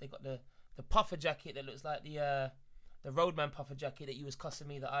side. They got the puffer jacket that looks like the Roadman puffer jacket that you was cussing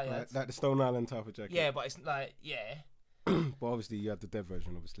me that I had. Like the Stone Island type of jacket. Yeah, but it's like But obviously you had the dead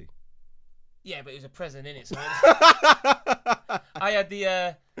version, obviously. Yeah, but it was a present, innit? So I had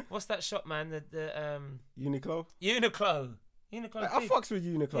the what's that shop, man? The Uniqlo. Uniqlo. I fucks with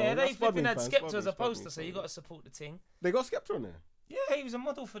Uniqlo. Yeah, they That's flipping Spudman had fans, Skepta as a Spudman, poster, Spudman, so you Spudman. got to support the thing. They got Skepta on there. Yeah, he was a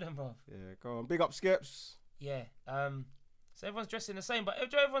model for them, bro. Yeah, go on. Big up Skeps. Yeah. So everyone's dressing the same, but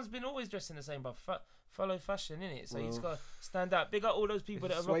everyone's been always dressing the same, but follow fashion, innit? So you just got to stand out. Big up all those people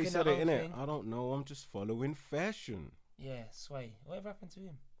that are Sway rocking said that it, own innit? thing. I don't know. I'm just following fashion. Yeah, Sway. Whatever happened to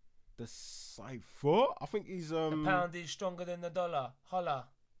him? The Cypher? I think he's The pound is stronger than the dollar. Holla.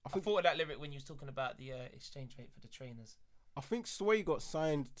 I think- thought of that lyric when you was talking about the exchange rate for the trainers. I think Sway got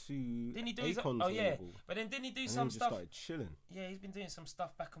signed to Didn't he do his Akon's Oh yeah, label, but then didn't he do and some then he just stuff? started chilling. Yeah, he's been doing some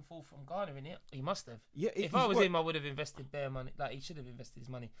stuff back and forth from Ghana, innit? He must have. Yeah, If I was him, I would have invested bare money. Like he should have invested his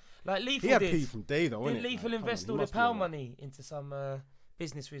money. Like Lethal he had did. P from day though, Didn't innit? Lethal Like, come invest on, he all the must be power alright. money into some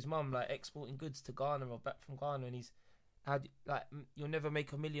business for his mum, like exporting goods to Ghana or back from Ghana, and he's had like you'll never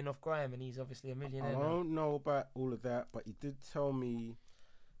make $1 million off grime, and he's obviously a I millionaire now. don't know about all of that, but he did tell me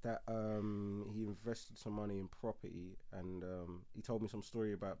that he invested some money in property, and he told me some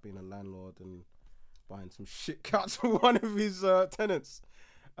story about being a landlord and buying some shit couch for one of his tenants,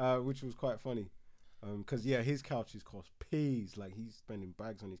 which was quite funny. Because his couches cost peas. Like he's spending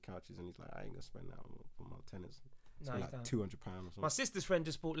bags on his couches, and he's like, I ain't gonna spend that for my tenants. No, Spend he like don't. £200 or something. My sister's friend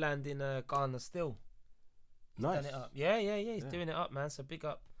just bought land in Ghana still. Nice. Done it up. Yeah. He's Yeah. doing it up, man. So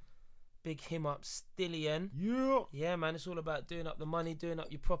big him up, Stillion. Yeah. Yeah, man. It's all about doing up the money, doing up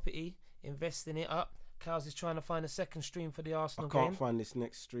your property, investing it up. Cows is trying to find a second stream for the I Arsenal can't game. find this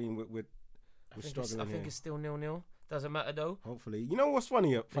next stream. We're struggling I think here. it's still 0-0. Doesn't matter though. Hopefully, you know what's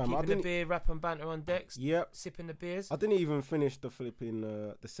funny, We're fam? keeping the beer, rap and banter on decks. Yep. Sipping the beers. I didn't even finish the flipping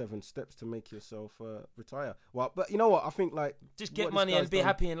the 7 steps to make yourself retire. Well, but you know what? I think like Just get what this money guy's and be done-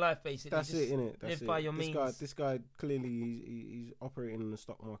 happy in life, basically. That's Just it, innit? That's live it. by your this means. This guy clearly he's operating in the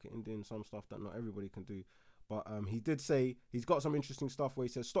stock market and doing some stuff that not everybody can do. But he did say he's got some interesting stuff where he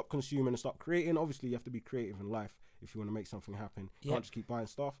says stop consuming and stop creating. Obviously, you have to be creative in life if you want to make something happen. You Yep. can't just keep buying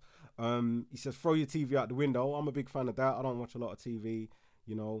stuff. He says throw your TV out the window. I'm a big fan of that. I don't watch a lot of TV.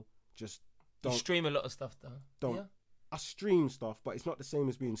 You know, just You don't stream a lot of stuff though. don't- Yeah? I stream stuff, but it's not the same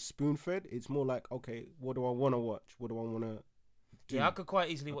as being spoon-fed. It's more like, okay, what do I want to watch? What do I want to do? Yeah, I could quite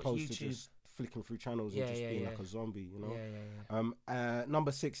easily watch opposed to YouTube. just flicking through channels Yeah, and just yeah, being yeah. like a zombie, you know? Yeah.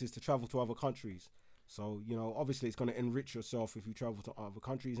 Number 6 is to travel to other countries. So, you know, obviously it's going to enrich yourself if you travel to other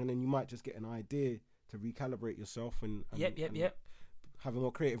countries, and then you might just get an idea to recalibrate yourself and Yep. have a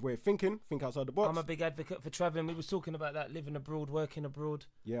more creative way of thinking, think outside the box. I'm a big advocate for travelling. We was talking about that, living abroad, working abroad.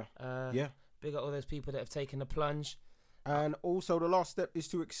 Yeah. Big up all those people that have taken the plunge. And also the last step is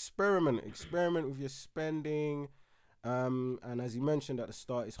to experiment with your spending. And as you mentioned at the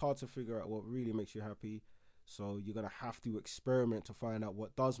start, it's hard to figure out what really makes you happy. So you're going to have to experiment to find out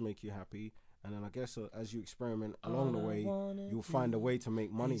what does make you happy. And then I guess as you experiment along the way, you'll find a way to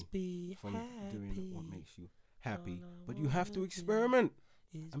make money from doing what makes you happy. But you have to experiment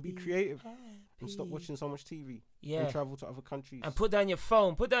and be creative and stop watching so much TV. Yeah. And travel to other countries. And put down your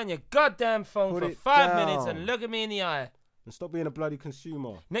phone. Put down your goddamn phone Put for it 5 minutes down. and look at me in the eye. And stop being a bloody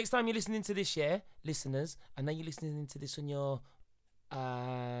consumer. Next time you're listening to this, listeners, I know you're listening to this on your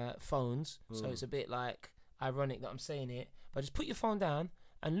phones, so it's a bit like ironic that I'm saying it, but just put your phone down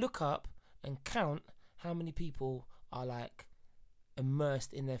and look up and count how many people are like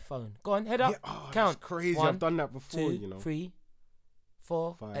immersed in their phone. Go on, head up, count. That's crazy. 1, I've done that before, 2, you know. 3,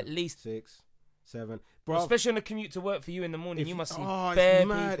 4, 5, at least. 6, 7. Bro, Especially on the commute to work for you in the morning, you must see it's bare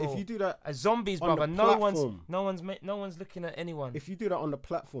mad. people. If you do that as zombies, on brother. the No platform. one's looking at anyone. If you do that on the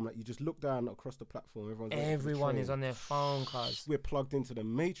platform, like you just look down across the platform, Everyone is on. on their phone, cuz. We're plugged into the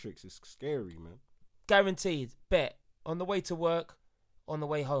matrix. It's scary, man. Guaranteed. Bet. On the way to work, on the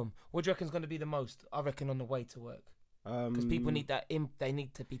way home. What do you reckon's going to be the most? I reckon on the way to work. Because people need that they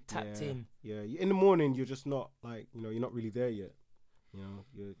need to be tapped in. Yeah. In the morning, you're just not like, you know, you're not really there yet. You know,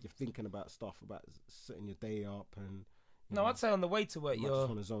 you're thinking about stuff, about setting your day up, and No, I'd say on the way to work, you might just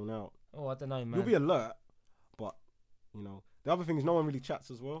want to zone out. Oh, I don't know, man. You'll be alert, but you know, the other thing is no one really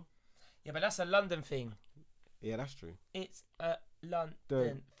chats as well. Yeah, but that's a London thing. Yeah, that's true. It's a London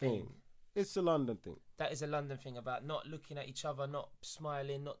The thing. It's a London thing. That is a London thing about not looking at each other, not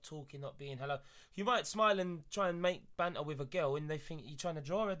smiling, not talking, not being hello. You might smile and try and make banter with a girl, and they think you're trying to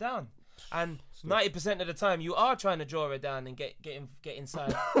draw her down. And 90% of the time, you are trying to draw her down and get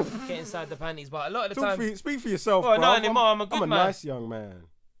inside, get inside the panties. But a lot of the time, Speak for yourself. well, bro. not anymore. I'm a good I'm a man. nice young man.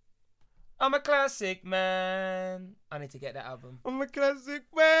 I'm a classic man. I need to get that album. I'm a classic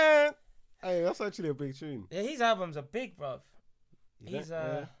man. Hey, that's actually a big tune. Yeah, his albums are big, bruv. Is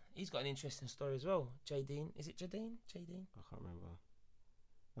that- He's got an interesting story as well. Jadine, is it Jadine? Jadine. I can't remember.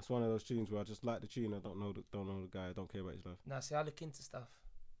 That's one of those tunes where I just like the tune. I don't know the guy. I don't care about his life. Nah, see, I look into stuff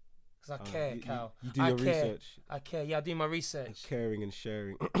because I care, Cal. You do I your care. research. I care. Yeah, I do my research. Caring and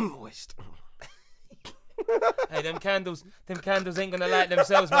sharing. Moist. Hey, them candles ain't gonna light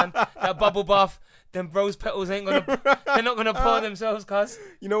themselves, man. That bubble bath, them rose petals they're not gonna pour themselves, cuz.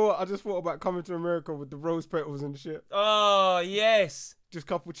 You know what? I just thought about coming to America with the rose petals and shit. Oh, yes. Just a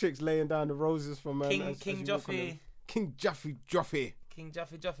couple chicks laying down the roses for man. King you walk on Joffrey. them. King Joffrey. King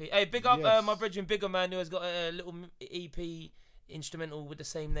Jaffy. Hey, big up Yes. my brethren Bigger Man, who has got a little EP instrumental with the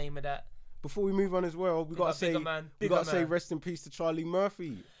same name of that. Before we move on as well, we gotta up say Bigger Man. we Bigger gotta say Man. rest in peace to Charlie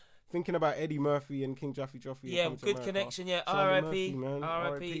Murphy. Thinking about Eddie Murphy and King Jaffe Joffrey. Yeah, coming to good America. connection, yeah. Charlie R.I.P. Murphy, man.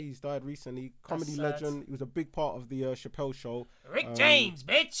 R.I.P. He's died recently. Comedy sad. legend. He was a big part of the Chappelle Show. Rick James,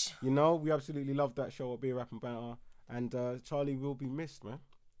 bitch. You know, we absolutely loved that show at Beer Rap and Banter. And Charlie will be missed, man.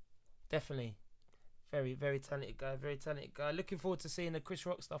 Definitely. Very, very talented guy. Very talented guy. Looking forward to seeing the Chris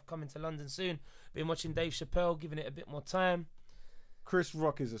Rock stuff coming to London soon. Been watching Dave Chappelle, giving it a bit more time. Chris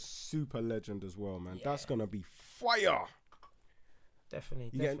Rock is a super legend as well, man. Yeah. That's gonna be fire.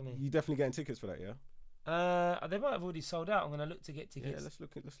 Definitely, You definitely getting tickets for that, yeah? they might have already sold out. I'm gonna look to get Yeah, tickets.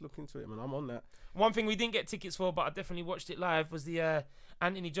 let's look into it, man. I'm on that. One thing we didn't get tickets for, but I definitely watched it live, was the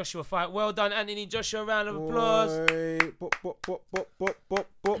Anthony Joshua fight. Well done, Anthony Joshua. Round of applause.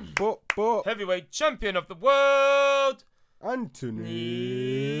 Boy, bop. Heavyweight champion of the world,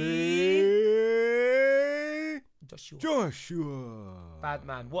 Anthony Joshua. Bad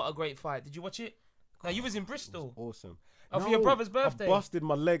man. What a great fight. Did you watch it? Now, you was in Bristol. Awesome. Oh, for your brother's birthday. I busted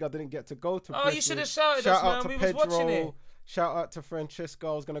my leg. I didn't get to go to Oh, Bristol. you should have shouted Shout us, out man. to We Pedro. was watching it. Shout out to Francesca.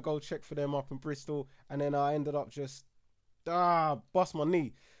 I was going to go check for them up in Bristol. And then I ended up just, bust my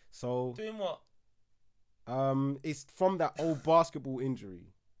knee. So, Doing what? it's from that old basketball injury.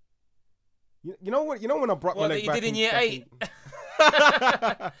 You know what? You know when I broke my What, leg that you back did in year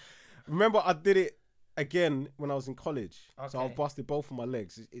back 8? Remember, I did it again when I was in college. So I Okay. busted both of my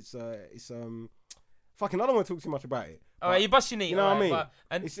legs. It's fucking. I don't want to talk too much about it. All right, you bust your knee. You know what I alright, mean? but-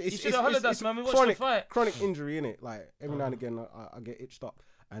 and you should have hollered us, man. We watched the fight. Chronic injury, innit? Like every now and again, I get itched up.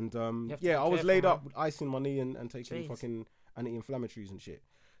 And have to yeah, be I was careful, laid man. up with ice in my knee and taking Jeez. fucking anti-inflammatories and shit.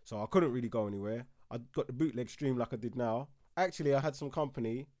 So I couldn't really go anywhere. I got the bootleg stream like I did now. Actually, I had some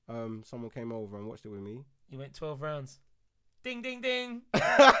company. Someone came over and watched it with me. You went 12 rounds. Ding, ding, ding.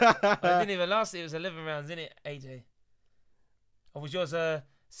 It didn't even last. It was 11 rounds, innit, AJ? Or was yours a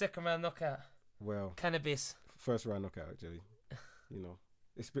second round knockout? Well, Cannabis. first round knockout actually. You know,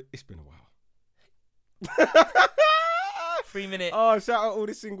 it's been a while. 3 minute. Oh, shout out all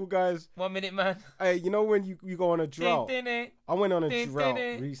the single guys. 1 minute, man. Hey, you know when you go on a drought? Ding, ding, I went on a ding, drought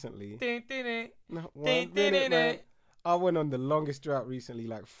ding, recently. ding, ding, ding. No, Ding, 1 ding, minute, ding, man. ding. I went on the longest drought recently,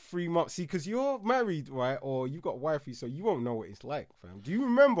 like 3 months. See, because you're married, right? Or you've got wifey, so you won't know what it's like, fam. Do you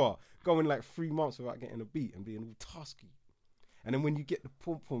remember going like 3 months without getting a beat and being all tasky? And then when you get the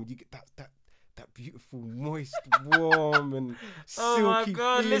pom-pom, you get that beautiful, moist, warm, and Oh silky my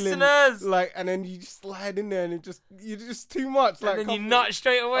God, feeling. listeners. Like, and then you just slide in there and you're just too much. Like, And then you nut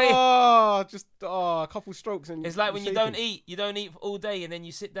straight away. a couple strokes and It's like when you shaking. don't eat. You don't eat all day, and then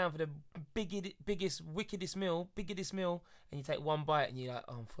you sit down for the biggest, wickedest meal, and you take one bite, and you're like,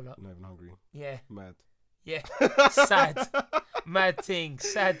 oh, I'm full up. I'm not even hungry. Yeah, Mad. yeah. Sad. Mad thing.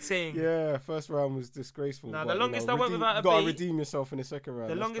 Sad thing. Yeah, first round was disgraceful. No, but, the you longest know, I went without a you gotta beat- redeem yourself in the second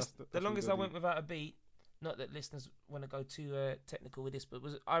round. The That's longest what I you went gotta without a beat. Not that listeners want to go too technical with this, but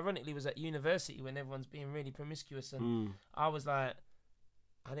was ironically was at university when everyone's being really promiscuous, and do. I was like,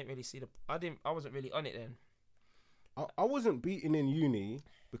 I didn't really see I wasn't really on it then. I wasn't beating in uni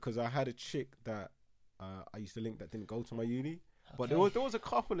because I had a chick that I used to link that didn't go to my uni. But there was a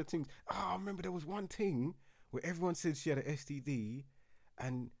couple of things. I remember there was one thing where everyone said she had an STD,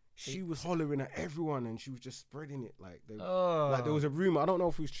 and she was hollering at everyone, and she was just spreading it like there was a rumor. I don't know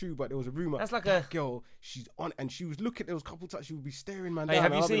if it was true, but there was a rumor. That's like that girl. She's on, and she was looking. There was a couple times she would be staring man Hey, down.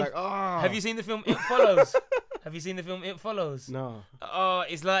 have and you I'd be seen- like, Have you seen the film It Follows? Have you seen the film It Follows? No. Oh,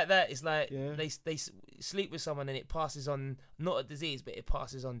 it's like that. It's like Yeah. they sleep with someone and it passes on, not a disease, but it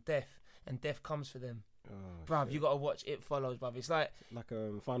passes on death, and death comes for them. Oh, Bruv, shit. you gotta watch It Follows, bruv. It's like Like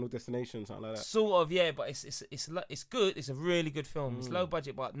Final Destination, something like that. sort of, yeah, but it's good. It's a really good film. It's low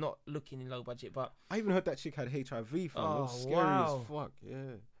budget, but not looking in low budget. But I even heard that chick had HIV, fam. It was Oh, scary wow. as fuck, yeah.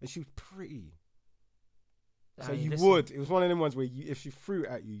 And she was pretty. So I mean, you listen, would. It was one of them ones where if she threw it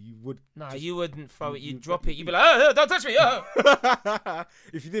at you, you would. No, just- you wouldn't throw it. you- You'd drop it. You'd be like, oh, don't touch me. Oh.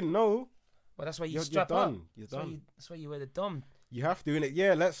 If you didn't know, Well, that's why you you're strap done. up. You're That's why done. that's why you wear the dom. You have to, innit?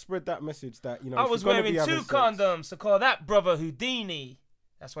 Yeah, let's spread that message that, you know. I if was you're gonna wearing be having two sex- condoms to call that brother Houdini.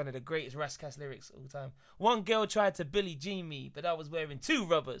 That's one of the greatest Rascas lyrics of all time. One girl tried to Billie Jean me, but I was wearing two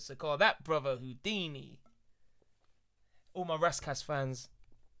rubbers to call that brother Houdini. All my Rascas fans,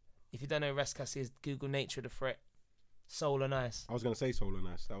 if you don't know who Rascas is, Google Nature of the Threat. Soul and Ice. I was going to say Solar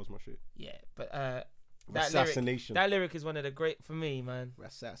Nice. That was my shit. Yeah, but that lyric, Assassination. that lyric is one of the great, for me, man.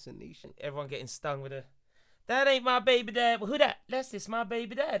 Assassination. Everyone getting stung with a, that ain't my baby dad. Well, who that? That's this my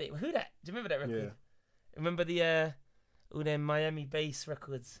baby daddy. Well, who that? Do you remember that record? Yeah. Remember the all them Miami bass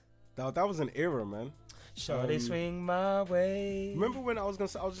records? That was an era, man. Sure, they swing my way. Remember when I was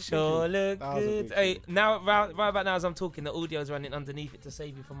just Sure thinking, look that was a good. big Hey, tune. now right about now as I'm talking, the audio's running underneath it to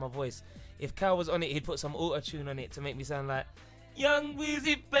save you from my voice. If Cal was on it, he'd put some auto tune on it to make me sound like Young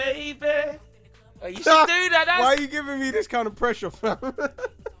Weezy baby. Oh, you should do that. Why are That's you giving me this kind of pressure, fam?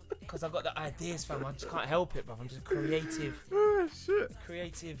 because I got the ideas, fam. I just can't help it, bro. I'm just creative. Oh, shit.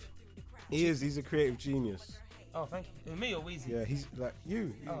 Creative. He's a creative genius. Oh, thank you. Me or Weezy? Yeah, he's like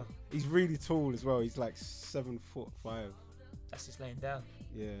you. Oh. He's really tall as well. He's like 7'5". That's just laying down.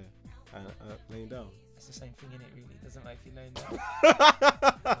 Yeah, laying down. It's the same thing in it, really. It doesn't like if you're laying down.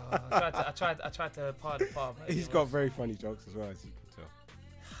 I tried to par the par. But He's it got was- very funny jokes as well, as you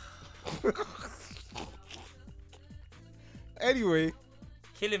can tell. Anyway,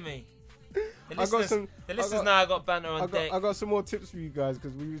 killing me. The I got listeners, some. the listeners now I got banter on deck. I got some more tips for you guys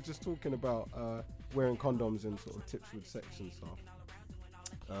because we were just talking about wearing condoms and sort of tips with sex and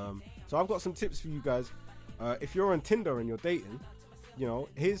stuff. So I've got some tips for you guys. If you're on Tinder and you're dating, you know,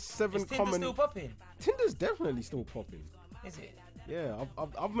 here's 7 Is Tinder common. still popping? Tinder's definitely still popping. Is it? Yeah,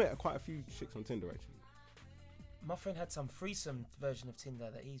 I've met quite a few chicks on Tinder actually. My friend had some threesome version of Tinder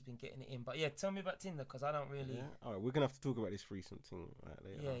that he's been getting it in. But yeah, tell me about Tinder because I don't really. Yeah. All right, we're gonna have to talk about this threesome thing right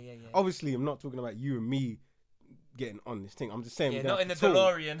later. Yeah. Obviously, I'm not talking about you and me getting on this thing. I'm just saying. Yeah, we're gonna not in the have to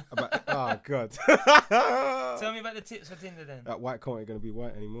talk DeLorean. About, oh god. Tell me about the tips for Tinder then. That white coat ain't gonna be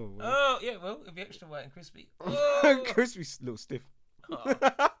white anymore. boy. Oh yeah, well it'll be extra white and crispy. Oh, Crispy, little stiff. oh,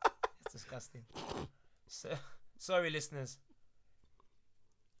 it's disgusting. So, sorry, listeners.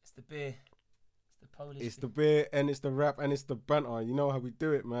 It's the beer. It's the Polish. It's the beer and it's the rap and it's the banter. You know how we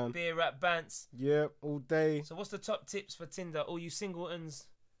do it, man. beer rap bants. Yeah, all day. So what's the top tips for Tinder? All you single uns,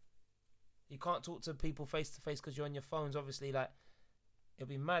 You can't talk to people face to face because you're on your phones. Obviously, like it'll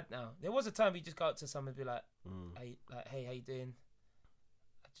be mad now. There was a time you just go up to someone and be like, hey, how you doing?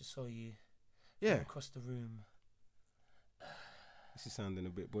 I just saw you. Yeah. Across the room. This is sounding a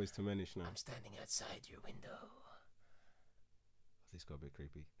bit Boys to Menish now. I'm standing outside your window. This got a bit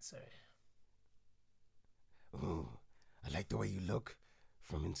creepy. Sorry. Oh, I like the way you look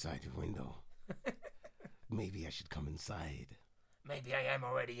from inside your window. Maybe I should come inside. Maybe I am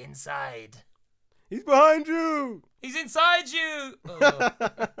already inside. He's behind you. He's inside you. Oh,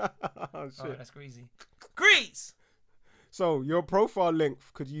 Oh, shit. oh, that's crazy. Grease. So your profile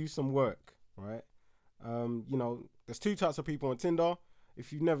length could use some work, right? You know, there's two types of people on Tinder.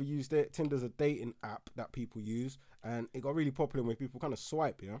 If you've never used it, Tinder's a dating app that people use, and it got really popular when people kind of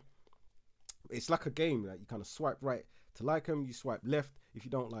swipe, yeah? It's like a game that you kind of swipe right to like them, you swipe left if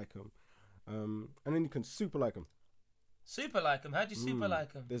you don't like them, and then you can super like them. Super like him. How do you super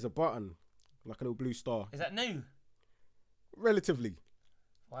like him? There's a button, like a little blue star. Is that new? Relatively.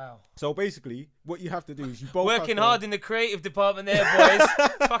 Wow. So basically, what you have to do is you both Working hard in the creative department there,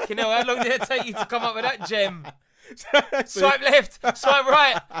 boys. Fucking hell, how long did it take you to come up with that gem? Swipe left, swipe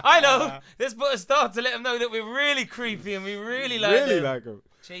right. I know. Let's put a star to let them know that we're really creepy and we really like them.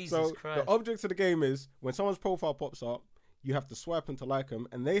 Jesus so Christ. The object of the game is when someone's profile pops up, you have to swipe them to like them,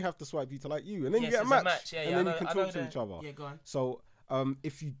 and they have to swipe you to like you, and then you get a match, Yeah, and yeah, then I you can know talk to each other. Yeah, go on. So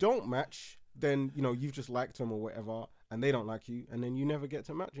if you don't match, then you know you've just liked them or whatever, and they don't like you, and then you never get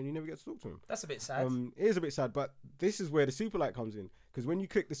to match and you never get to talk to them. That's a bit sad. It is a bit sad, but this is where the super like comes in, because when you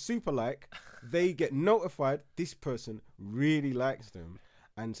click the super like, they get notified this person really likes them,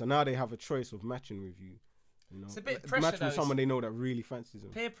 and so now they have a choice of matching with you. You know, it's a bit pressure, match though. with someone they know that really fancies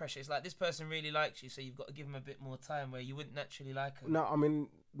them. Peer pressure. It's like this person really likes you, so you've got to give them a bit more time where you wouldn't naturally like them. No, I mean,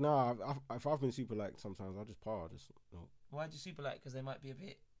 no. If I've been super liked, sometimes I just par. Why do you super like? Because they might be a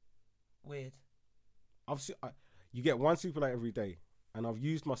bit weird. You get one super like every day, and I've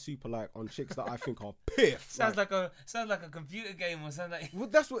used my super like on chicks that I think are piff. Sounds like a computer game or something. Well,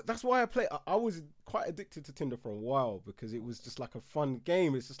 that's why I play. I was quite addicted to Tinder for a while because it was just like a fun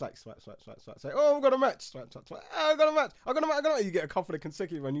game. It's just like swipe. Say, oh, I've got a match. Swipe. Oh, I've got a match. I got a match. You get a couple of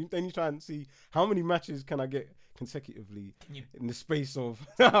consecutive, and then you try and see how many matches can I get consecutively in the space of.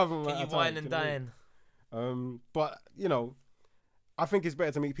 Can you wine and dine? But you know, I think it's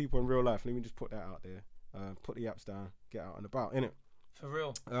better to meet people in real life. Let me just put that out there. Put the apps down, get out and about, innit? For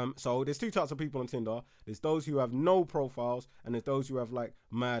real. So there's two types of people on Tinder. There's those who have no profiles, and there's those who have like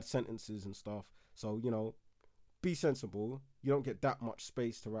mad sentences and stuff. So, you know, be sensible. You don't get that much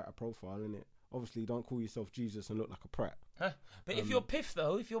space to write a profile, innit? Obviously, don't call yourself Jesus and look like a prat. Huh? But if you're piff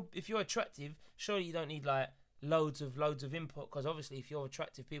though, if you're attractive, surely you don't need like loads of input, because obviously if you're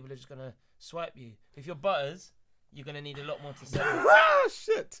attractive, people are just gonna swipe you. If you're butters, you're gonna need a lot more to say. Ah,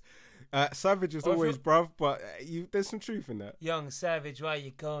 shit. Savage is always bruv, but there's some truth in that. Young Savage, why are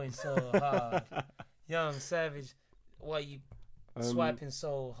you going so hard? Young Savage, why are you swiping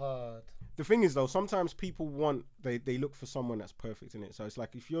so hard? The thing is though, sometimes people they look for someone that's perfect in it. So it's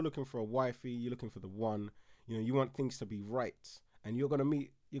like if you're looking for a wifey, you're looking for the one, you know, you want things to be right, and you're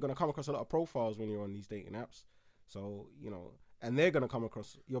gonna come across a lot of profiles when you're on these dating apps. So, you know, and they're gonna come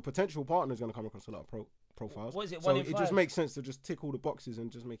across, your potential partner's gonna come across a lot of profiles. What is it? So it just makes sense to just tick all the boxes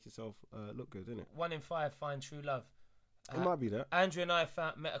and just make yourself look good, innit? 1 in 5 find true love. It might be that. Andrew and I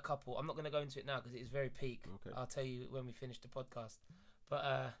met a couple. I'm not going to go into it now because it is very peak. Okay. I'll tell you when we finish the podcast.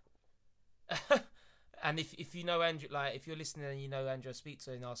 But and if you know Andrew, like if you're listening and you know Andrew, speak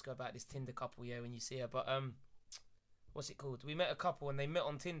to her and ask her about this Tinder couple, yeah, when you see her. But what's it called? We met a couple and they met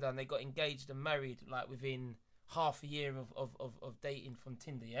on Tinder and they got engaged and married like within half a year of dating from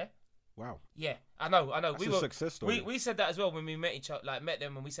Tinder, yeah. Wow. Yeah, I know. That's a success story. We said that as well when we met each other, like met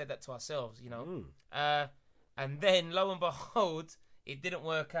them, and we said that to ourselves, you know. And then lo and behold, it didn't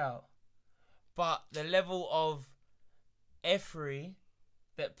work out. But the level of effery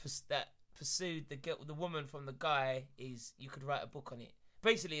that pursued the woman from the guy is, you could write a book on it.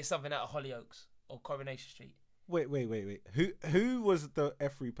 Basically, it's something out of Hollyoaks or Coronation Street. Wait. Who was the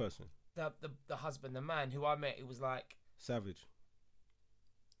effery person? The husband, the man who I met, it was like Savage.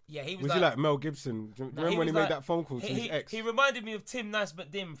 Yeah, he was. Was he like Mel Gibson? Do you remember when he made that phone call to his ex? He reminded me of Tim Nice but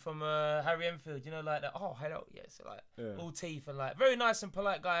Dim from Harry Enfield. You know, like that. Oh, hello. Yeah, so like all teeth and like very nice and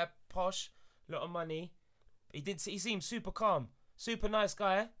polite guy, posh, lot of money. He seemed super calm, super nice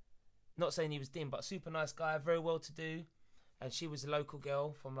guy. Not saying he was dim, but super nice guy, very well to do. And she was a local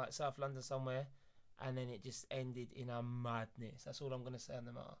girl from like South London somewhere. And then it just ended in a madness. That's all I'm gonna say on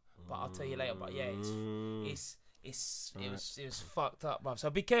the matter. But I'll tell you later. But yeah, it was fucked up, bruv. So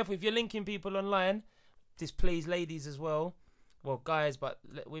be careful if you're linking people online. This please, ladies as well. well, guys, but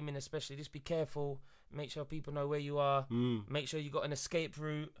women especially, just be careful. Make sure people know where you are. Make sure you got an escape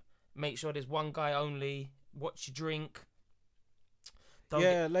route. Make sure there's one guy only. Watch your drink.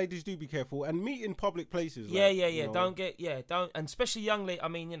 Ladies, do be careful and meet in public places. Yeah. You know. Don't, and especially young ladies. I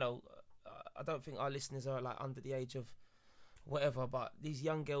mean, you know, I don't think our listeners are like under the age of whatever, but these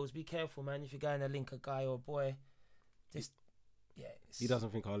young girls, be careful, man. If you're going to link a guy or a boy, He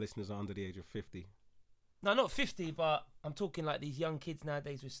doesn't think our listeners are under the age of 50. No, not 50, but I'm talking like these young kids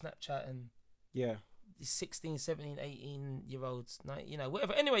nowadays with Snapchat and these 16, 17, 18-year-olds, you know,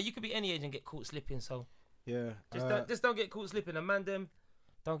 whatever. Anyway, you could be any age and get caught slipping, so just don't get caught slipping. And man, them,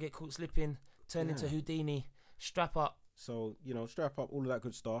 don't get caught slipping. Turn into Houdini. Strap up. So, you know, strap up, all of that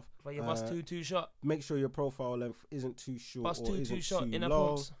good stuff. For your bus two shot. Make sure your profile length isn't too short Bus or isn't shot too in a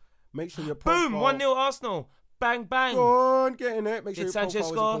low. box. Make sure your profile... Boom! 1-0 Arsenal. Bang, bang. Go on, get in it. Make sure Did your Sanchez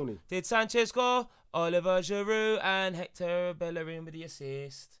profile score? isn't corny. Did Sanchez score? Oliver Giroud and Hector Bellerin with the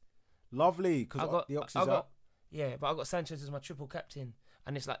assist. Lovely, because the Ox is out. Yeah, but I got Sanchez as my triple captain,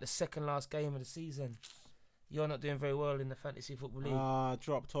 and it's like the second last game of the season. You're not doing very well in the fantasy football league.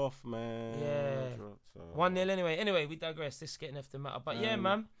 Dropped off, man. Yeah. 1-0 anyway. Anyway, we digress. This is getting off the matter. But yeah,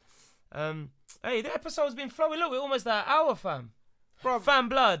 man. Hey, the episode's been flowing. Look, we're almost at an hour, fam. Bruv. Fam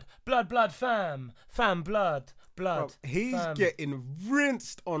blood, fam. Fam blood. Bruv, he's getting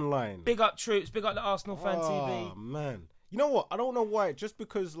rinsed online. Big up Troops, big up the Arsenal Fan TV. Oh, man. You know what? I don't know why. Just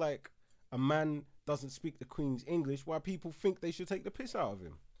because, like, a man doesn't speak the Queen's English, why people think they should take the piss out of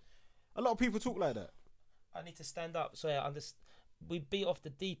him. A lot of people talk like that. I need to stand up. So yeah, we beat off the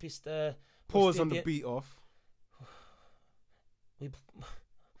deepest. Pause on the beat off.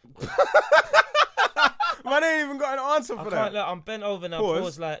 Man, I ain't even got an answer for that. Look, I'm bent over now.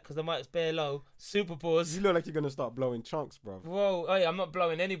 Pause like, because the mic's bare low. Super pause. You look like you're going to start blowing chunks, bro. Whoa, hey, I'm not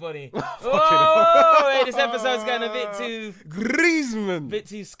blowing anybody. Whoa, hey, this episode's going a bit too... Griezmann. Bit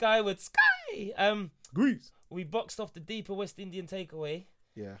too skyward. Sky! Grease. We boxed off the deeper West Indian takeaway.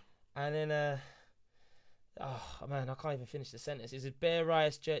 Yeah. And then, oh, man, I can't even finish the sentence. It was bare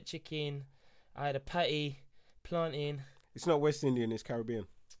rice, jerk chicken. I had a patty, plantain. It's not West Indian, it's Caribbean.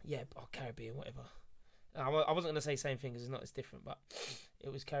 Yeah, Caribbean, whatever. I wasn't going to say same thing because it's different, but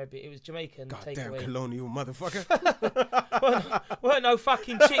it was Caribbean. It was Jamaican takeaway. Goddamn colonial motherfucker. weren't no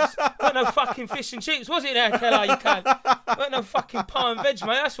fucking chips. Weren't no fucking fish and chips, was it there, Keller? You can't. Weren't no fucking pie and veg,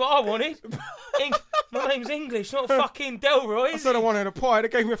 mate. That's what I wanted. My name's English, not fucking Delroy. I said I wanted a pie. They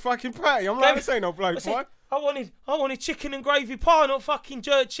gave me a fucking patty. I'm like, this ain't no bloody pie. I wanted chicken and gravy pie, not fucking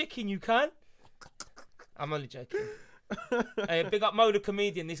jerk chicken. You can. I'm only joking. Hey, big up Mo the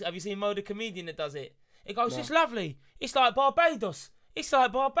Comedian. Have you seen Mo the Comedian that does it? It goes, It's lovely. It's like Barbados. Is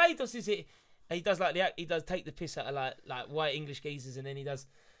it? And he does he does take the piss out of like white English geezers, and then he goes,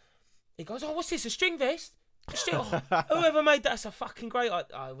 oh, what's this? A string vest? Whoever made that's a fucking great.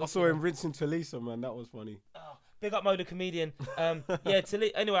 I saw him rinsing Talisa, man. That was funny. Oh, big up Mo the Comedian.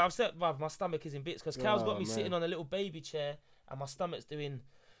 Talisa. Anyway, I'm set. My stomach is in bits because Cal's got me sitting on a little baby chair, and my stomach's doing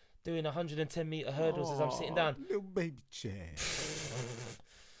 110-meter hurdles as I'm sitting down. Little baby chair.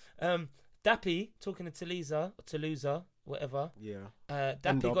 Dappy talking to Toulouse, whatever. Yeah.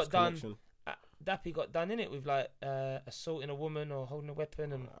 Dappy got done. Dappy got done in it with like assaulting a woman or holding a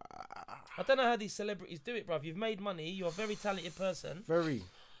weapon, and I don't know how these celebrities do it, bruv. You've made money. You're a very talented person. Very.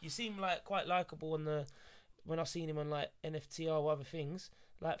 You seem like quite likable when I've seen him on like NFTR or other things.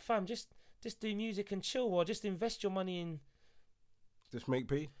 Like, fam, just do music and chill, or just invest your money in. Just make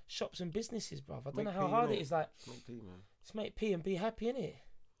P. Shops and businesses, bruv. I don't know how hard it is. Like, make P, man. Just make P and be happy, innit?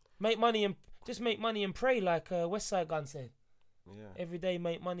 Make money and pray, like West Side Gun said. Yeah. Every day,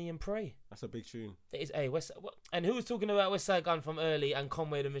 make money and pray. That's a big tune. It is. Hey, and who was talking about West Side Gun from early and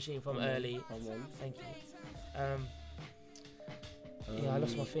Conway the Machine from early? Thank you. Yeah, I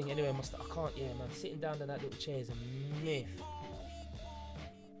lost my thing. Anyway, I can't. Yeah, man. Sitting down in that little chair is a myth.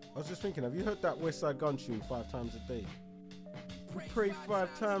 I was just thinking, have you heard that West Side Gun tune 5 times a day? We pray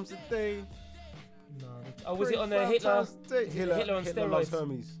 5 times a day. No. Oh, was it on the Hitler on steroids?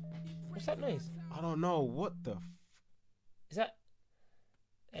 Hermes. What's that noise? I don't know. What the? Is that?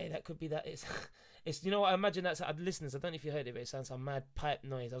 Hey, that could be that. It's. You know what? I imagine that's. Listeners, I don't know if you heard it, but it sounds like mad pipe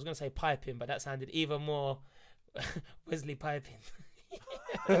noise. I was gonna say piping, but that sounded even more Wesley piping.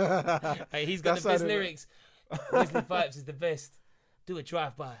 Hey, he's got the best lyrics. Wesley Pipes is the best. Do a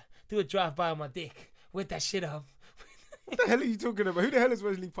drive-by on my dick. With that shit up. What the hell are you talking about? Who the hell is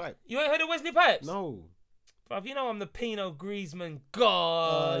Wesley Pipes? You ain't heard of Wesley Pipes? No. Bruv, you know I'm the Pinot Griezmann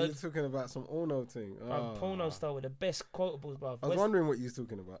god. You're talking about some Ono thing. Porno star with the best quotables, bruv. I was wondering what you was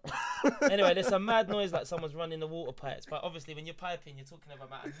talking about. Anyway, there's some mad noise like someone's running the water pipes. But obviously when you're piping, you're talking about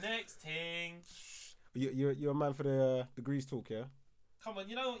the next thing. You're a man for the Grease talk, yeah? Come on,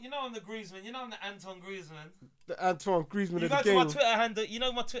 you know I'm the Griezmann. You know I'm the Antoine Griezmann. The Antoine Griezmann You of go the to game. my Twitter handle. You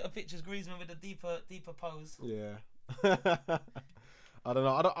know my Twitter picture's Griezmann with a deeper pose. Yeah. I don't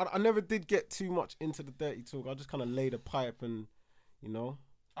know. I never did get too much into the dirty talk. I just kind of laid a pipe and, you know.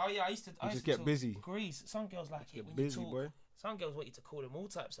 Oh yeah, I used to just get talk busy. Grease. Some girls like it Get when busy, you talk. boy. Some girls want you to call them all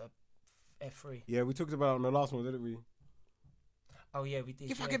types of F3. Yeah, we talked about it on the last one, didn't we? Oh yeah, we did.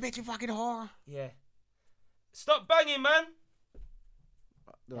 You fucking bitch, you fucking whore. Yeah. Stop banging, man.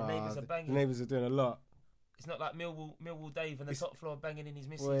 The neighbours are banging. The neighbours are doing a lot. It's not like Millwall Dave on the top floor banging in his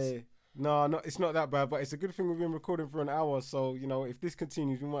missus. Wait. No, it's not that bad, but it's a good thing we've been recording for an hour. So, you know, if this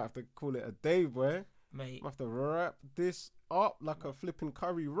continues, we might have to call it a day, boy. Mate. We have to wrap this up like a flipping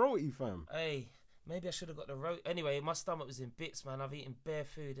curry roti, fam. Hey, maybe I should have got the roast. Anyway, my stomach was in bits, man. I've eaten bare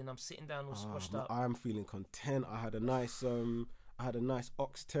food and I'm sitting down all squashed up. I'm feeling content. I had a nice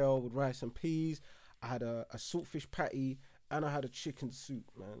oxtail with rice and peas. I had a saltfish patty, and I had a chicken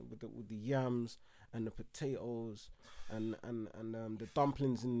soup, man, with the yams and the potatoes and the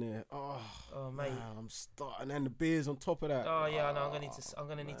dumplings in there. Oh mate, man, I'm starting, and the beers on top of that. Oh yeah, I know. I'm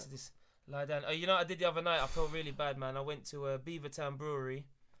gonna need to just lie down. Oh, you know what I did the other night? I felt really bad, man. I went to Beavertown Brewery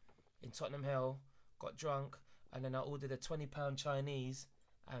in Tottenham Hale, got drunk, and then I ordered a £20 Chinese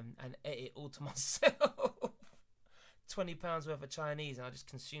and ate it all to myself. £20 worth of Chinese, and I just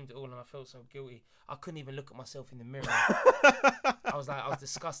consumed it all, and I felt so guilty. I couldn't even look at myself in the mirror. I was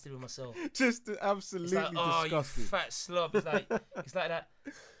disgusted with myself. Just absolutely it's like, disgusted. You fat slob. It's like that.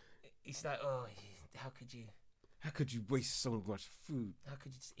 It's like, how could you waste so much food? How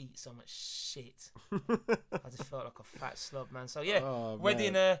could you just eat so much shit? I just felt like a fat slob, man. So yeah,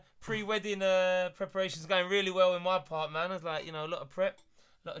 wedding, pre-wedding preparations going really well in my part, man. It's like, you know, a lot of prep,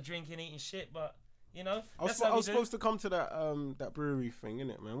 a lot of drinking, eating shit, but. You know, I was supposed to come to that brewery thing,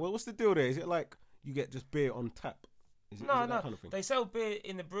 innit, man? Well, what's the deal there? Is it like you get just beer on tap? Is it that kind of thing? They sell beer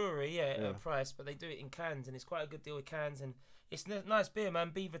in the brewery, at a price, but they do it in cans, and it's quite a good deal with cans, and it's nice beer,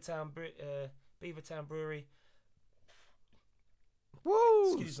 man. Beavertown Brewery.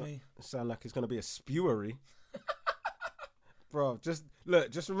 Woo! Excuse me. Sound like it's gonna be a spewery. Bro, just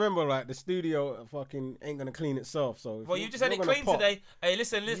remember, like, the studio fucking ain't gonna clean itself. So you just had it clean today. Hey,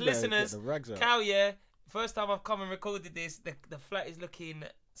 listen, listeners, Cal, first time I've come and recorded this, the flat is looking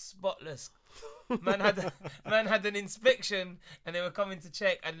spotless. Man had an inspection, and they were coming to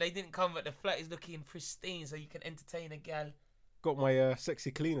check, and they didn't come, but the flat is looking pristine, so you can entertain a gal. Got my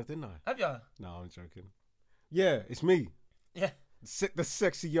sexy cleaner, didn't I? Have you? No, I'm joking. Yeah, it's me. Yeah. The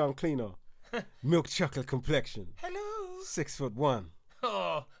sexy young cleaner. Milk chocolate complexion. Hello. 6'1".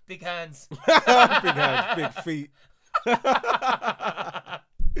 Oh, big hands. Big hands, big feet.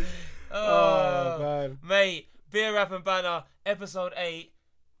 Oh, man. Mate, Beer Rap and Banner, episode 8.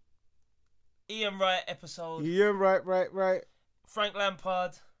 Ian Wright episode. Ian right. Frank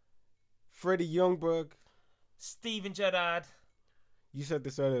Lampard. Freddie Youngberg. Steven Gerrard. You said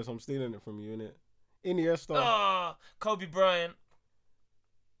this earlier, so I'm stealing it from you, innit? Iniesta. Oh, Kobe Bryant.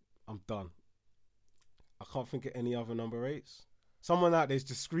 I'm done. I can't think of any other number 8s. Someone out there's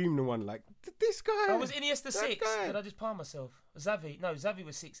just screaming the one like, this guy. Oh, was Iniesta 6? Guy. Did I just palm myself? Xavi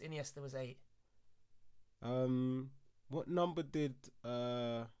was 6. Iniesta was 8. What number did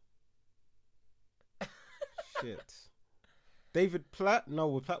shit? David Platt?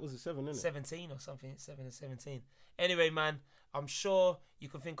 No, Platt was a 7, isn't it? 17 or something. 7 and 17. Anyway, man, I'm sure you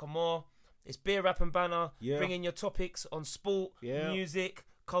can think of more. It's Beer Rap and Banner. Yeah. Bringing your topics on sport, music,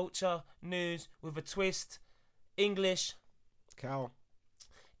 culture, news with a twist. English. Cal.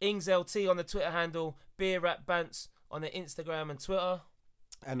 Ings LT on the Twitter handle. Beer Rap Bants on the Instagram and Twitter.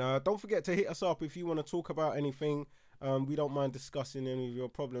 And don't forget to hit us up if you want to talk about anything. We don't mind discussing any of your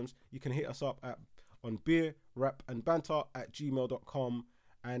problems. You can hit us up on beerrapandbanter@gmail.com.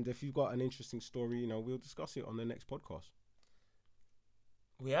 And if you've got an interesting story, we'll discuss it on the next podcast.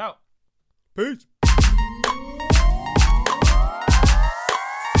 We out. Peace.